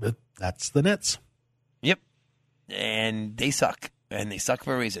 But that's the Nets. Yep. And they suck. And they suck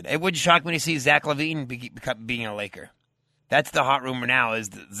for a reason. It would shock me to see Zach LaVine being a Laker. That's the hot rumor now, is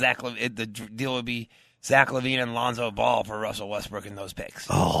that the deal would be Zach LaVine and Lonzo Ball for Russell Westbrook in those picks.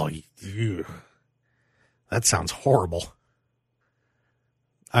 Oh, ew. That sounds horrible.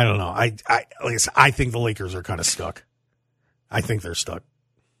 I don't know. I think the Lakers are kind of stuck. I think they're stuck.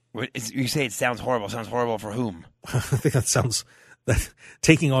 You say it sounds horrible. Sounds horrible for whom? I think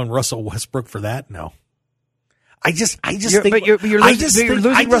taking on Russell Westbrook for that? No. I just think. But you're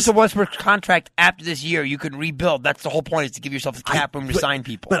losing Russell Westbrook's contract after this year. You can rebuild. That's the whole point, is to give yourself the cap room to sign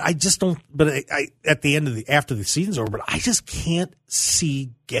people. But I just don't. But at the end after the season's over, but I just can't see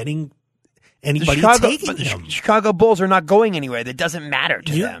getting anybody taking him. The Chicago Bulls are not going anywhere. That doesn't matter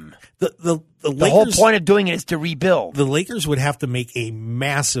to them. The Lakers, whole point of doing it is to rebuild. The Lakers would have to make a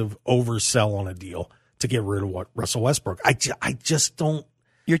massive oversell on a deal to get rid of Russell Westbrook. I just don't.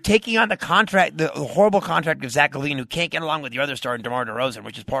 You're taking on the horrible contract of Zach LaVine, who can't get along with your other star, DeMar DeRozan,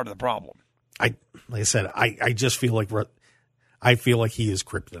 which is part of the problem. Like I said, I just feel like he is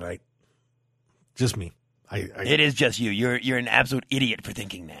kryptonite. Just me. It is just you. You're an absolute idiot for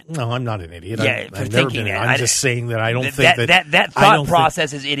thinking that. No, I'm not an idiot. Yeah, I've never been. I'm just saying that I don't think that thought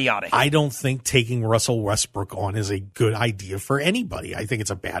process is idiotic. I don't think taking Russell Westbrook on is a good idea for anybody. I think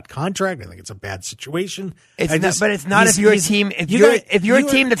it's a bad contract. I think it's a bad situation. But it's not if you're a team. If you're a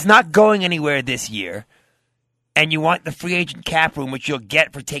team that's not going anywhere this year, and you want the free agent cap room, which you'll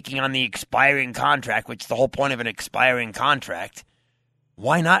get for taking on the expiring contract, which is the whole point of an expiring contract.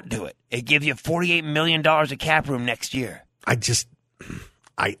 Why not do it? It gives you $48 million of cap room next year. I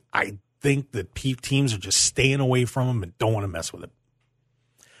think that teams are just staying away from him and don't want to mess with him.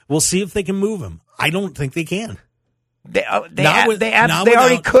 We'll see if they can move him. I don't think they can. They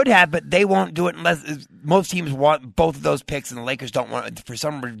already could have, but they won't do it unless most teams want both of those picks, and the Lakers don't want, for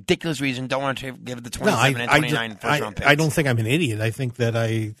some ridiculous reason, don't want to give the 27 and 29 first-round picks. I don't think I'm an idiot. I think that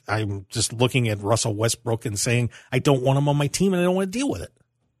I'm just looking at Russell Westbrook and saying I don't want him on my team and I don't want to deal with it.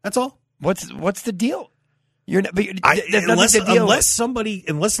 That's all. What's the deal? Unless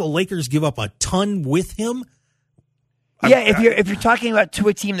the Lakers give up a ton with him. If you're talking about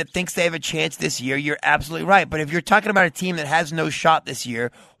a team that thinks they have a chance this year, you're absolutely right. But if you're talking about a team that has no shot this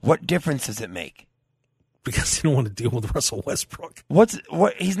year, what difference does it make? Because they don't want to deal with Russell Westbrook.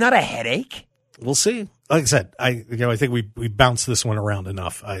 He's not a headache. We'll see. Like I said, I think we bounced this one around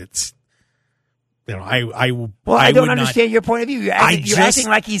enough. I don't understand your point of view. You're acting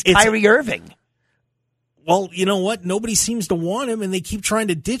like he's Kyrie Irving. Well, you know what? Nobody seems to want him, and they keep trying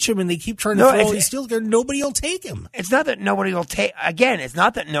to ditch him, and they keep trying to throw all these deals there. Nobody will take him. It's not that nobody will take. Again, it's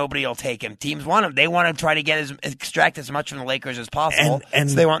not that nobody will take him. Teams want him. They want to try to extract as much from the Lakers as possible.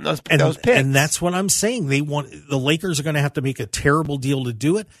 And so they want those picks. And that's what I'm saying. The Lakers are going to have to make a terrible deal to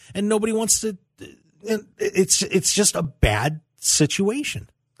do it, and nobody wants to. It's just a bad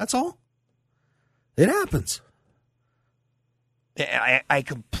situation. That's all. It happens. I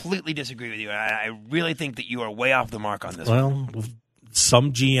completely disagree with you. I really think that you are way off the mark on this one. Well,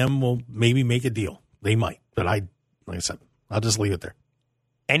 some GM will maybe make a deal. They might. But like I said, I'll just leave it there.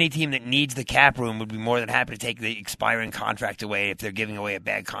 Any team that needs the cap room would be more than happy to take the expiring contract away if they're giving away a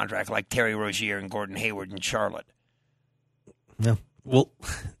bad contract, like Terry Rozier and Gordon Hayward in Charlotte. No, Well,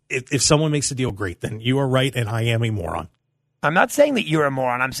 if someone makes a deal, great. Then you are right, and I am a moron. I'm not saying that you're a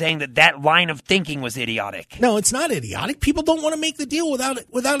moron. I'm saying that line of thinking was idiotic. No, it's not idiotic. People don't want to make the deal without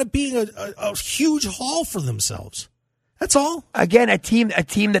it being a huge haul for themselves. That's all. Again, a team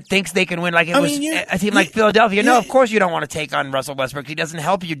that thinks they can win, like a team like Philadelphia. No, of course you don't want to take on Russell Westbrook. He doesn't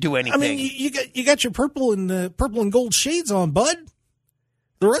help you do anything. I mean, you got your purple and gold shades on, bud.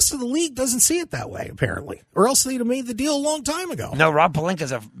 The rest of the league doesn't see it that way, apparently, or else they'd have made the deal a long time ago. No, Rob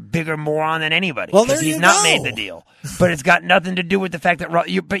Pelinka's a bigger moron than anybody. Well, there he's you not go. made the deal, but it's got nothing to do with the fact that.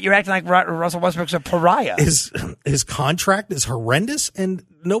 But you're acting like Russell Westbrook's a pariah. His contract is horrendous, and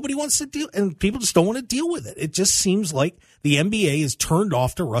nobody wants to deal, and people just don't want to deal with it. It just seems like the NBA is turned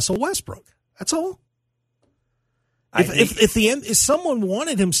off to Russell Westbrook. That's all. If someone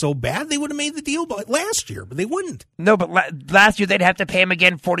wanted him so bad, they would have made the deal last year, but they wouldn't. No, but last year they'd have to pay him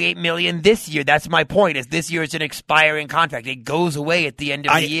again $48 million. This year, that's my point. Is this year it's an expiring contract? It goes away at the end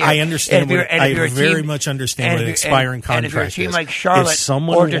of the year. I understand. I very much understand what an expiring contract is. And if you're a team like Charlotte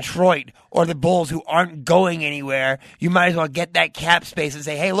or Detroit or the Bulls who aren't going anywhere, you might as well get that cap space and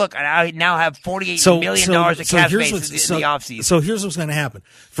say, "Hey, look, I now have $48 million of cap space in the offseason." So here's what's going to happen: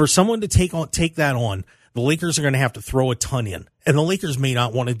 for someone to take that on. The Lakers are going to have to throw a ton in, and the Lakers may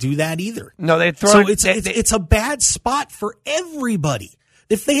not want to do that either. No, it's a bad spot for everybody.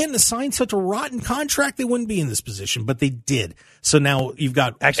 If they hadn't signed such a rotten contract, they wouldn't be in this position, but they did. So now you've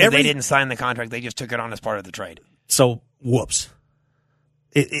got they didn't sign the contract; they just took it on as part of the trade. So whoops,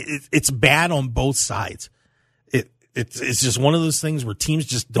 it's bad on both sides. It's just one of those things where teams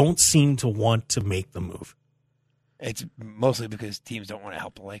just don't seem to want to make the move. It's mostly because teams don't want to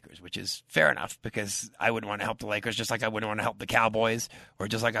help the Lakers, which is fair enough, because I wouldn't want to help the Lakers just like I wouldn't want to help the Cowboys or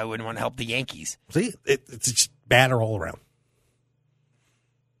just like I wouldn't want to help the Yankees. See, it's just bad all around.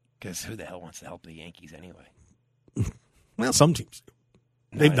 Because who the hell wants to help the Yankees anyway? Well, some teams do.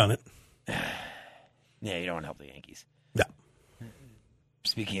 They've done it. Yeah, you don't want to help the Yankees. Yeah.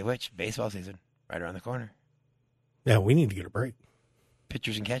 Speaking of which, baseball season, right around the corner. Yeah, we need to get a break.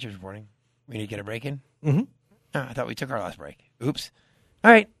 Pitchers and catchers reporting. We need to get a break in? Mm-hmm. Oh, I thought we took our last break. Oops.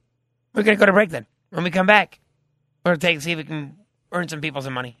 All right. We're going to go to break then. When we come back, we're going to see if we can earn some people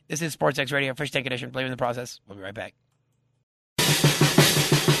some money. This is Sports X Radio, Fish Tank Edition. Believe in the process. We'll be right back. Keep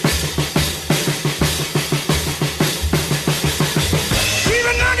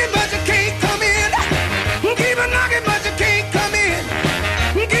a knocking, but you can't come in. Keep a knocking, but you can't come in.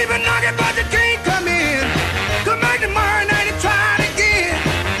 Keep a knocking, but you can't come in. Come back tomorrow night and try it again.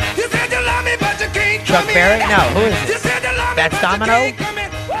 You said you love me, but you can't Chuck come in. Barrett? No, who is this? That's Domino?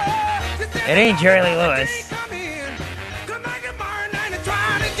 It ain't Jerry Lee Lewis.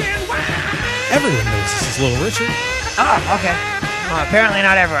 Everyone knows this is Little Richard. Oh, okay. Well, apparently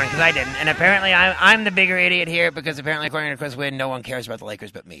not everyone, because I didn't. And apparently I'm the bigger idiot here, because apparently, according to Chris Wynn, no one cares about the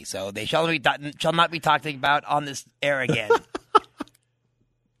Lakers but me. So they shall not be talked about on this air again.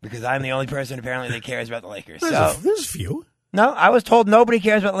 Because I'm the only person apparently that cares about the Lakers. There's a few. No, I was told nobody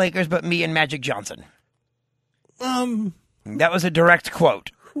cares about the Lakers but me and Magic Johnson. That was a direct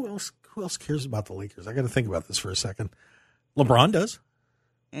quote. Who else cares about the Lakers? I got to think about this for a second. LeBron does.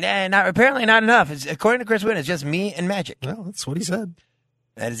 Nah, apparently not enough. According to Chris Wynn, it's just me and Magic. Well, that's what he said.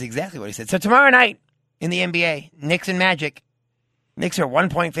 That is exactly what he said. So tomorrow night in the NBA, Knicks and Magic. Knicks are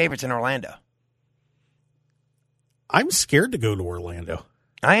 1-point favorites in Orlando. I'm scared to go to Orlando.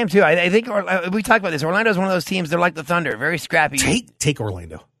 I am too. I think we talked about this. Orlando's one of those teams. They're like the Thunder, very scrappy. Take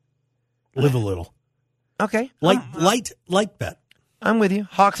Orlando. Live a little. Okay. Light bet. I'm with you.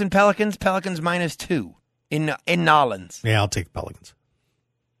 Hawks and Pelicans. Pelicans -2 in Nolans. Yeah, I'll take Pelicans.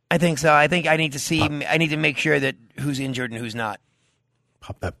 I think so. I think I need to see. I need to make sure that who's injured and who's not.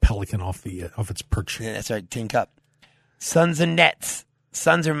 Pop that Pelican off its perch. Yeah, that's right. Tin Cup. Suns and Nets.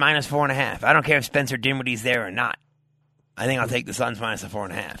 Suns are -4.5. I don't care if Spencer Dinwiddie's there or not. I think I'll take the Suns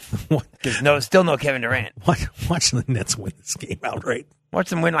 -4.5. There's still no Kevin Durant. Watch the Nets win this game outright. Watch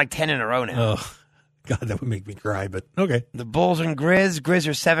them win like 10 in a row now. Oh, God, that would make me cry, but okay. The Bulls and Grizz. Grizz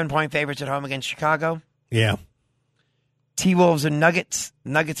are 7-point favorites at home against Chicago. Yeah. T-Wolves and Nuggets.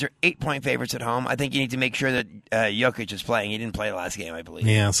 Nuggets are 8-point favorites at home. I think you need to make sure that Jokic is playing. He didn't play last game, I believe.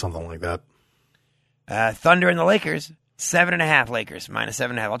 Yeah, something like that. Thunder and the Lakers. 7.5 Lakers,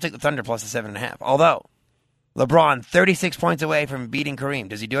 -7.5. I'll take the Thunder plus the 7.5. Although, LeBron, 36 points away from beating Kareem.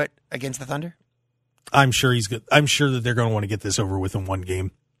 Does he do it against the Thunder? I'm sure he's good. I'm sure that they're going to want to get this over with in one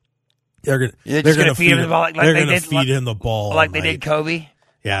game. They're going to feed him the ball they're going to feed him the ball like they did Kobe.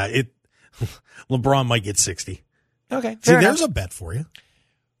 Yeah, LeBron might get 60. Okay, see, there's a bet for you.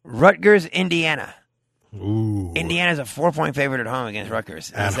 Rutgers, Indiana. Ooh, Indiana's a 4-point favorite at home against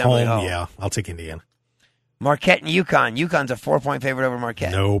Rutgers. At home, yeah, I'll take Indiana. Marquette and UConn. UConn's a 4-point favorite over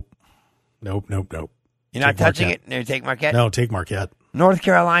Marquette. Nope. You're not touching it? No, take Marquette? No, take Marquette. North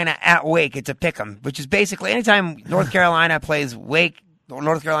Carolina at Wake. It's a pick'em, which is basically anytime North Carolina plays Wake, or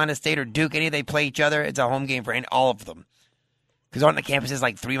North Carolina State, or Duke, they play each other, it's a home game for all of them. Because aren't the campuses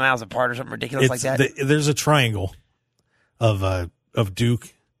like 3 miles apart or something ridiculous like that? There's a triangle of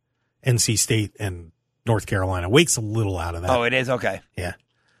Duke, NC State, and North Carolina. Wake's a little out of that. Oh, it is? Okay. Yeah.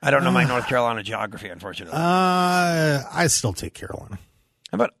 I don't know my North Carolina geography, unfortunately. I still take Carolina.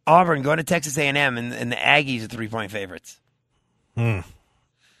 How about Auburn going to Texas A&M and the Aggies are 3-point favorites? Yeah,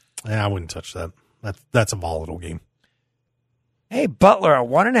 I wouldn't touch that. That's a volatile game. Hey, Butler, a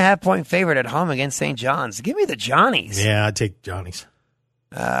 1.5-point favorite at home against St. John's. Give me the Johnnies. Yeah, I'd take Johnnies.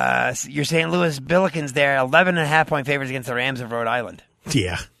 Your St. Louis Billikens there, 11.5-point favorites against the Rams of Rhode Island.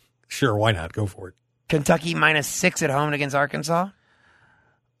 Yeah, sure, why not? Go for it. Kentucky -6 at home against Arkansas.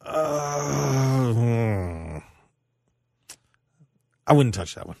 I wouldn't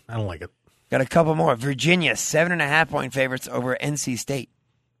touch that one. I don't like it. Got a couple more. Virginia, 7.5-point favorites over NC State.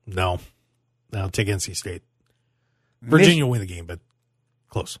 No, take NC State. Virginia will win the game, but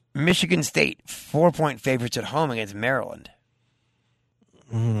close. Michigan State, 4-point favorites at home against Maryland.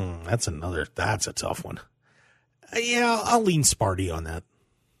 That's a tough one. Yeah, I'll lean Sparty on that.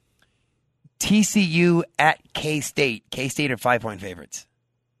 TCU at K-State. K-State are 5-point favorites.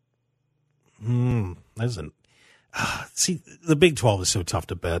 See, the Big 12 is so tough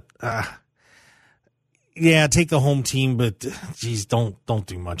to bet. Yeah, take the home team, but geez, don't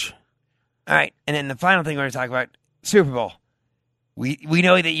do much. All right, and then the final thing we're going to talk about, Super Bowl. We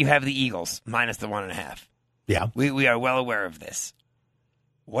know that you have the Eagles minus the 1.5. Yeah. We are well aware of this.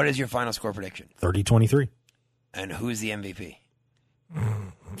 What is your final score prediction? 30-23. And who's the MVP?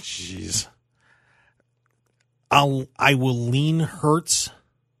 Jeez. I will lean Hurts,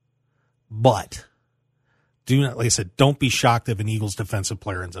 but do not, like I said, don't be shocked if an Eagles defensive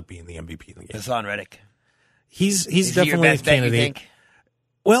player ends up being the MVP of the game. Hassan Reddick. He's is definitely he your best a candidate. Bet, you think?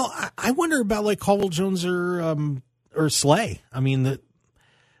 Well, I wonder about like Caldwell Jones or Slay. I mean,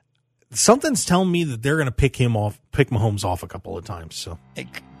 something's telling me that they're going to pick Mahomes off a couple of times. So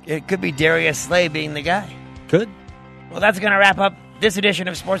it could be Darius Slay being the guy. Good. Well, that's going to wrap up this edition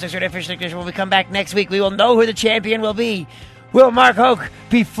of Sportsxradio Official Edition. When we come back next week, we will know who the champion will be. Will Mark Hoke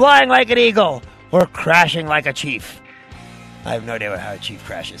be flying like an eagle or crashing like a chief? I have no idea how a chief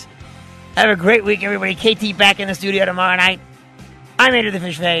crashes. Have a great week, everybody. KT back in the studio tomorrow night. I'm Andrew the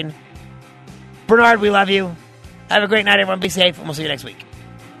Fish Fain. Bernard, we love you. Have a great night, everyone. Be safe, and we'll see you next week.